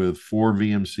rigged with 4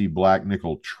 VMC black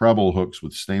nickel treble hooks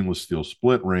with stainless steel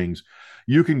split rings,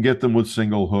 you can get them with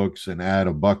single hooks and add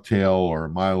a bucktail or a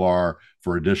mylar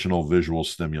for additional visual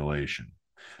stimulation.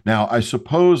 Now, I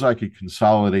suppose I could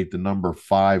consolidate the number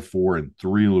 5, 4, and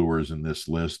 3 lures in this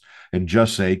list and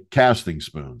just say casting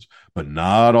spoons, but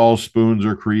not all spoons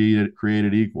are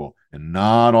created equal, and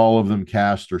not all of them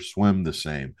cast or swim the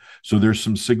same. So there's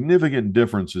some significant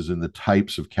differences in the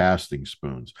types of casting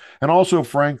spoons. And also,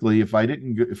 frankly, if I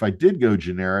did go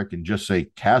generic and just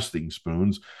say casting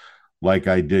spoons, like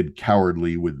I did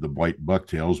cowardly with the white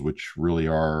bucktails, which really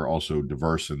are also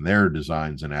diverse in their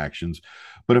designs and actions.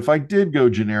 But if I did go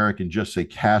generic and just say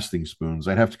casting spoons,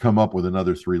 I'd have to come up with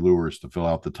another 3 lures to fill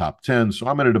out the top 10. So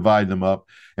I'm going to divide them up.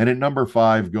 And at number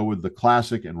 5, go with the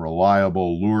classic and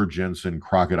reliable Lure Jensen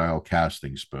Crocodile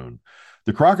Casting Spoon.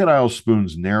 The crocodile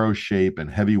spoon's narrow shape and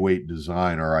heavyweight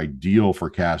design are ideal for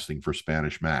casting for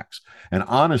Spanish Macs, and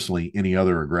honestly, any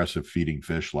other aggressive feeding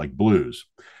fish like blues.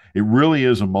 It really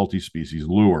is a multi-species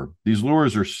lure. These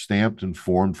lures are stamped and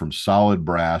formed from solid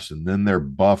brass, and then they're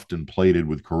buffed and plated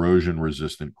with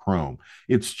corrosion-resistant chrome.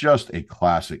 It's just a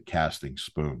classic casting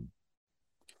spoon.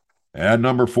 At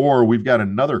number 4, we've got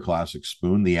another classic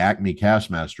spoon, the Acme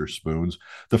Castmaster spoons.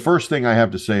 The first thing I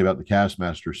have to say about the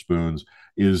Castmaster spoons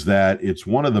is that it's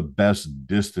one of the best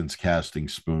distance casting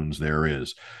spoons there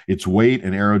is. Its weight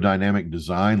and aerodynamic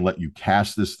design let you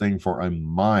cast this thing for a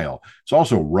mile. It's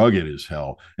also rugged as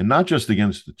hell, and not just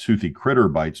against the toothy critter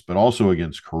bites, but also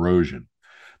against corrosion.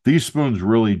 These spoons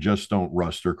really just don't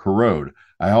rust or corrode.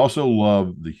 I also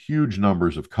love the huge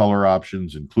numbers of color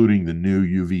options, including the new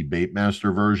UV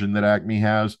Baitmaster version that Acme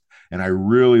has. And I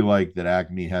really like that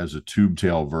Acme has a tube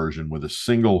tail version with a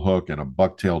single hook and a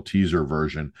bucktail teaser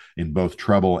version in both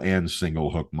treble and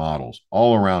single hook models.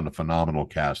 All around a phenomenal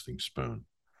casting spoon.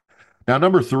 Now,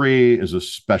 number 3 is a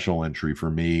special entry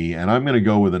for me, and I'm going to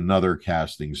go with another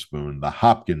casting spoon, the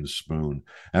Hopkins spoon,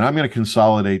 and I'm going to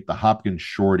consolidate the Hopkins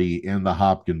Shorty and the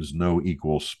Hopkins No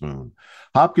Equal spoon.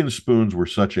 Hopkins spoons were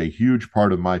such a huge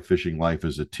part of my fishing life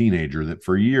as a teenager that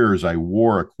for years I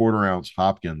wore a 1/4 ounce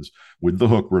Hopkins with the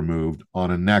hook removed on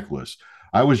a necklace.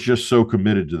 I was just so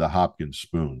committed to the Hopkins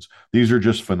spoons. These are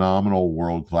just phenomenal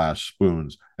world-class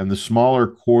spoons. And the smaller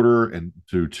 1/4 and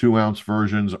to 2 ounce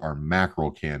versions are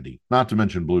mackerel candy, not to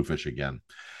mention bluefish again.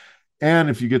 And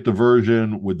if you get the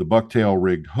version with the bucktail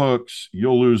rigged hooks,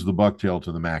 you'll lose the bucktail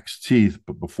to the max teeth.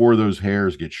 But before those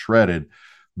hairs get shredded,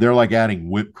 they're like adding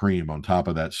whipped cream on top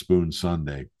of that spoon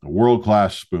sundae. A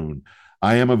world-class spoon.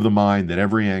 I am of the mind that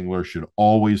every angler should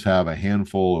always have a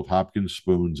handful of Hopkins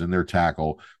spoons in their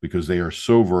tackle because they are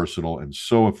so versatile and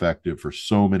so effective for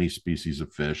so many species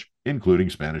of fish, including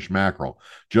Spanish mackerel.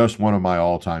 Just one of my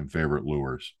all-time favorite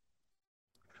lures.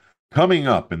 Coming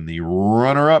up in the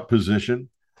runner-up position,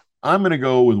 I'm going to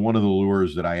go with one of the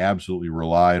lures that I absolutely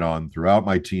relied on throughout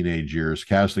my teenage years,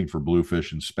 casting for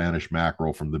bluefish and Spanish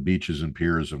mackerel from the beaches and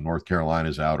piers of North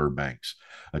Carolina's Outer Banks.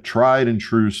 A tried and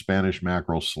true Spanish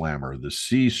mackerel slammer, the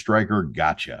Sea Striker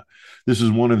Gotcha. This is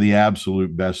one of the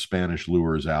absolute best Spanish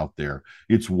lures out there.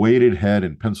 Its weighted head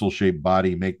and pencil-shaped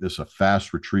body make this a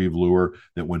fast retrieve lure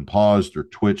that when paused or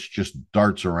twitched just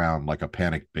darts around like a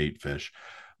panicked bait fish.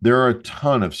 There are a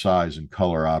ton of size and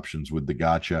color options with the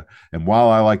Gotcha, and while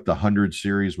I like the 100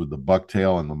 series with the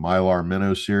bucktail and the Mylar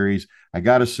Minnow series, I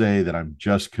got to say that I'm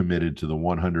just committed to the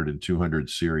 100 and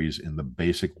 200 series in the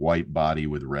basic white body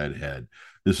with red head.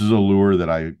 This is a lure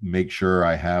that I make sure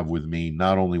I have with me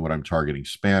not only when I'm targeting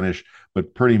Spanish,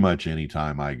 but pretty much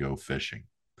anytime I go fishing.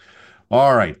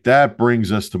 All right, that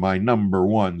brings us to my number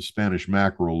 1 Spanish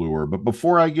mackerel lure. But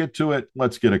before I get to it,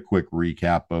 let's get a quick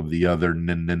recap of the other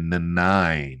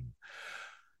 9.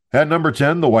 At number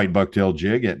 10, the white bucktail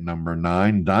jig. At number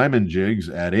 9, diamond jigs.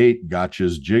 At 8,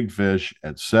 Gotcha's jigfish.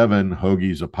 At 7,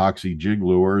 Hoagie's epoxy jig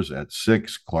lures. At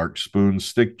 6, Clark Spoon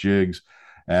stick jigs.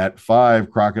 At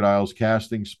 5, Crocodile's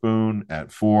casting spoon.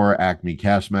 At 4, Acme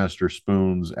Castmaster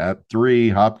spoons. At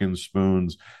 3, Hopkins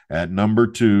spoons. At number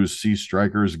 2, Sea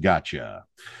Strikers Gotcha.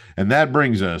 And that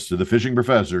brings us to the Fishing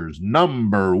Professor's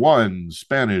number 1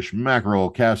 Spanish mackerel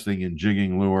casting and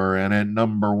jigging lure. And at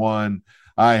number 1,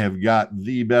 I have got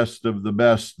the best of the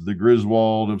best, the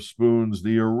Griswold of spoons,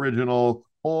 the original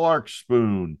Clark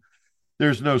spoon.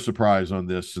 There's no surprise on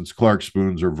this, since Clark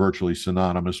spoons are virtually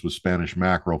synonymous with Spanish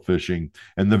mackerel fishing,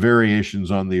 and the variations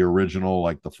on the original,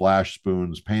 like the flash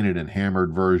spoons, painted and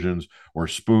hammered versions, or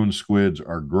spoon squids,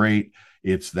 are great.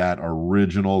 It's that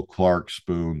original Clark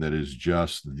spoon that is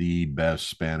just the best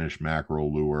Spanish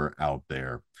mackerel lure out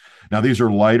there. Now, these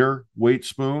are lighter weight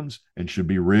spoons and should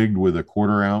be rigged with a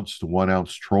 1/4 ounce to 1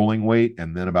 ounce trolling weight,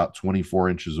 and then about 24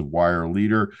 inches of wire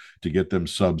leader to get them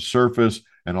subsurface,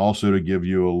 and also to give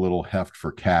you a little heft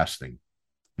for casting.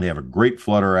 They have a great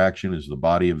flutter action, as the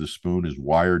body of the spoon is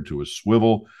wired to a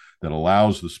swivel that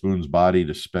allows the spoon's body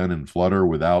to spin and flutter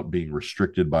without being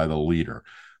restricted by the leader.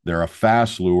 They're a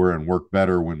fast lure and work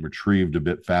better when retrieved a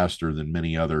bit faster than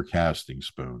many other casting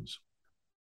spoons.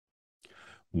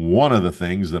 One of the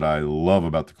things that I love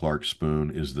about the Clark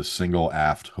spoon is the single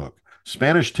aft hook.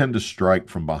 Spanish tend to strike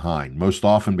from behind, most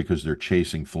often because they're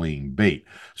chasing fleeing bait,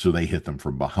 so they hit them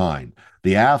from behind.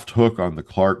 The aft hook on the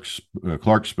Clark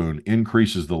spoon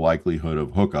increases the likelihood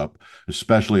of hookup,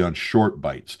 especially on short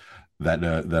bites that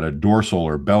a dorsal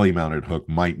or belly-mounted hook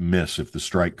might miss if the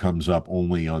strike comes up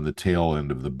only on the tail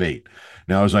end of the bait.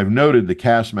 Now, as I've noted, the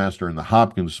Castmaster and the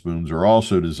Hopkins spoons are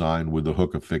also designed with the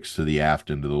hook affixed to the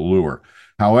aft end of the lure.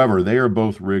 However, they are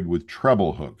both rigged with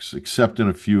treble hooks, except in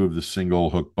a few of the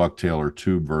single hook bucktail or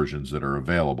tube versions that are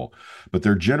available. But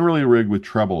they're generally rigged with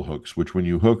treble hooks, which when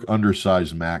you hook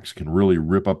undersized macks can really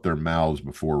rip up their mouths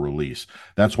before release.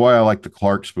 That's why I like the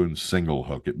Clark spoon single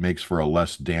hook. It makes for a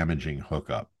less damaging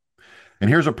hookup.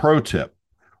 And here's a pro tip.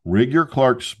 Rig your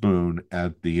Clark spoon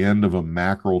at the end of a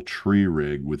mackerel tree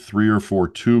rig with 3 or 4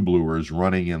 tube lures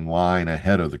running in line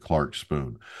ahead of the Clark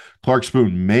spoon. Clark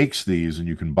spoon makes these, and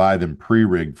you can buy them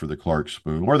pre-rigged for the Clark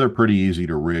spoon, or they're pretty easy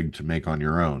to rig to make on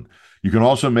your own. You can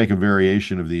also make a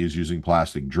variation of these using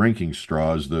plastic drinking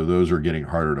straws, though those are getting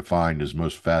harder to find as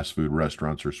most fast food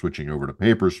restaurants are switching over to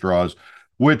paper straws,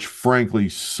 which frankly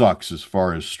sucks as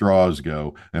far as straws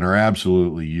go and are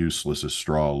absolutely useless as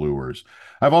straw lures.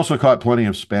 I've also caught plenty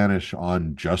of Spanish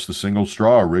on just a single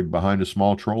straw rigged behind a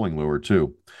small trolling lure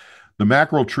too. The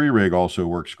mackerel tree rig also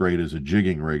works great as a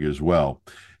jigging rig as well.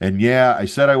 And yeah, I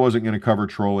said I wasn't going to cover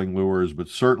trolling lures, but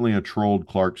certainly a trolled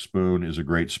Clark spoon is a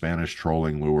great Spanish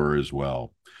trolling lure as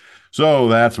well. So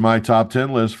that's my top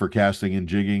 10 list for casting and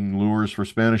jigging lures for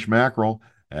Spanish mackerel.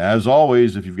 As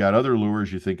always, if you've got other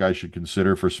lures you think I should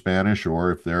consider for Spanish,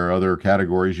 or if there are other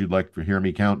categories you'd like to hear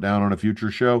me count down on a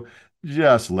future show,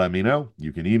 just let me know.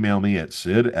 You can email me at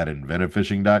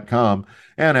sid@inventiveFishing.com.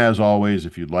 And as always,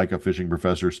 if you'd like a Fishing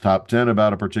Professor's top 10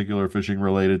 about a particular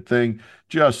fishing-related thing,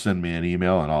 just send me an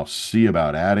email and I'll see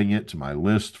about adding it to my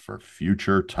list for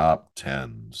future top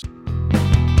 10s.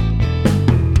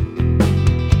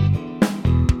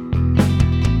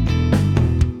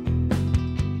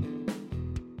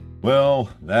 Well,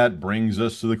 that brings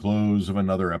us to the close of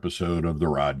another episode of the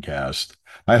Rodcast.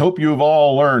 I hope you have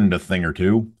all learned a thing or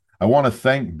two. I want to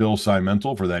thank Bill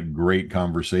Siemantel for that great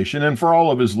conversation and for all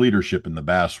of his leadership in the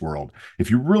bass world. If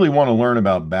you really want to learn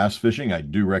about bass fishing, I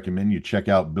do recommend you check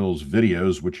out Bill's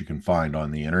videos, which you can find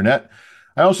on the internet.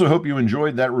 I also hope you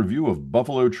enjoyed that review of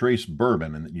Buffalo Trace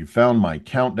bourbon and that you found my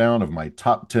countdown of my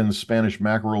top 10 Spanish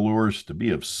mackerel lures to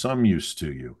be of some use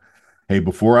to you. Hey,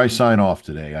 before I sign off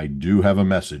today, I do have a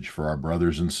message for our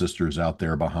brothers and sisters out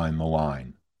there behind the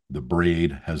line. The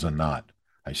braid has a knot.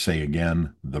 I say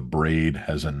again, the braid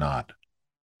has a knot.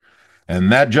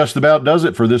 And that just about does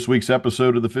it for this week's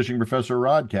episode of the Fishing Professor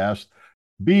Rodcast.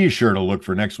 Be sure to look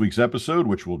for next week's episode,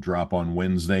 which will drop on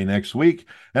Wednesday next week.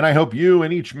 And I hope you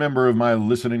and each member of my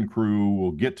listening crew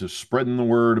will get to spreading the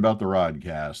word about the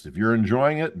Rodcast. If you're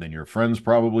enjoying it, then your friends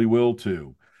probably will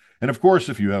too. And of course,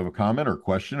 if you have a comment or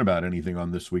question about anything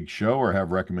on this week's show, or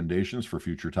have recommendations for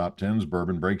future top 10s,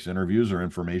 bourbon breaks, interviews, or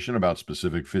information about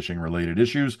specific fishing-related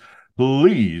issues,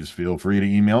 please feel free to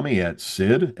email me at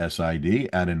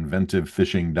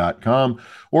sid@inventivefishing.com,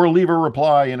 or leave a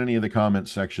reply in any of the comment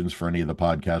sections for any of the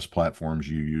podcast platforms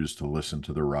you use to listen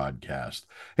to the Rodcast.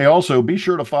 Hey, also be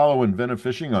sure to follow Inventive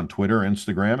Fishing on Twitter,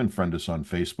 Instagram, and friend us on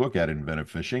Facebook at Inventive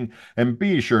Fishing, and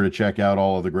be sure to check out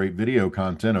all of the great video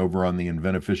content over on the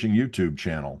Inventive Fishing YouTube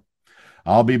channel.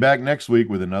 I'll be back next week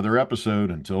with another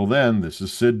episode. Until then, this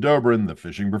is Sid Dobrin, the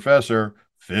Fishing Professor.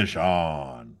 Fish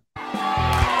on!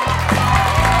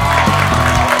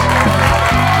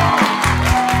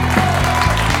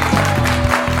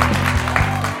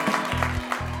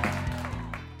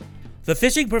 The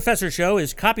Fishing Professor Show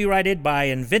is copyrighted by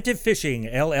Inventive Fishing,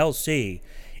 LLC.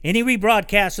 Any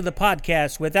rebroadcast of the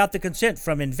podcast without the consent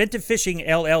from Inventive Fishing,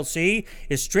 LLC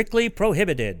is strictly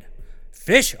prohibited.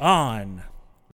 Fish on!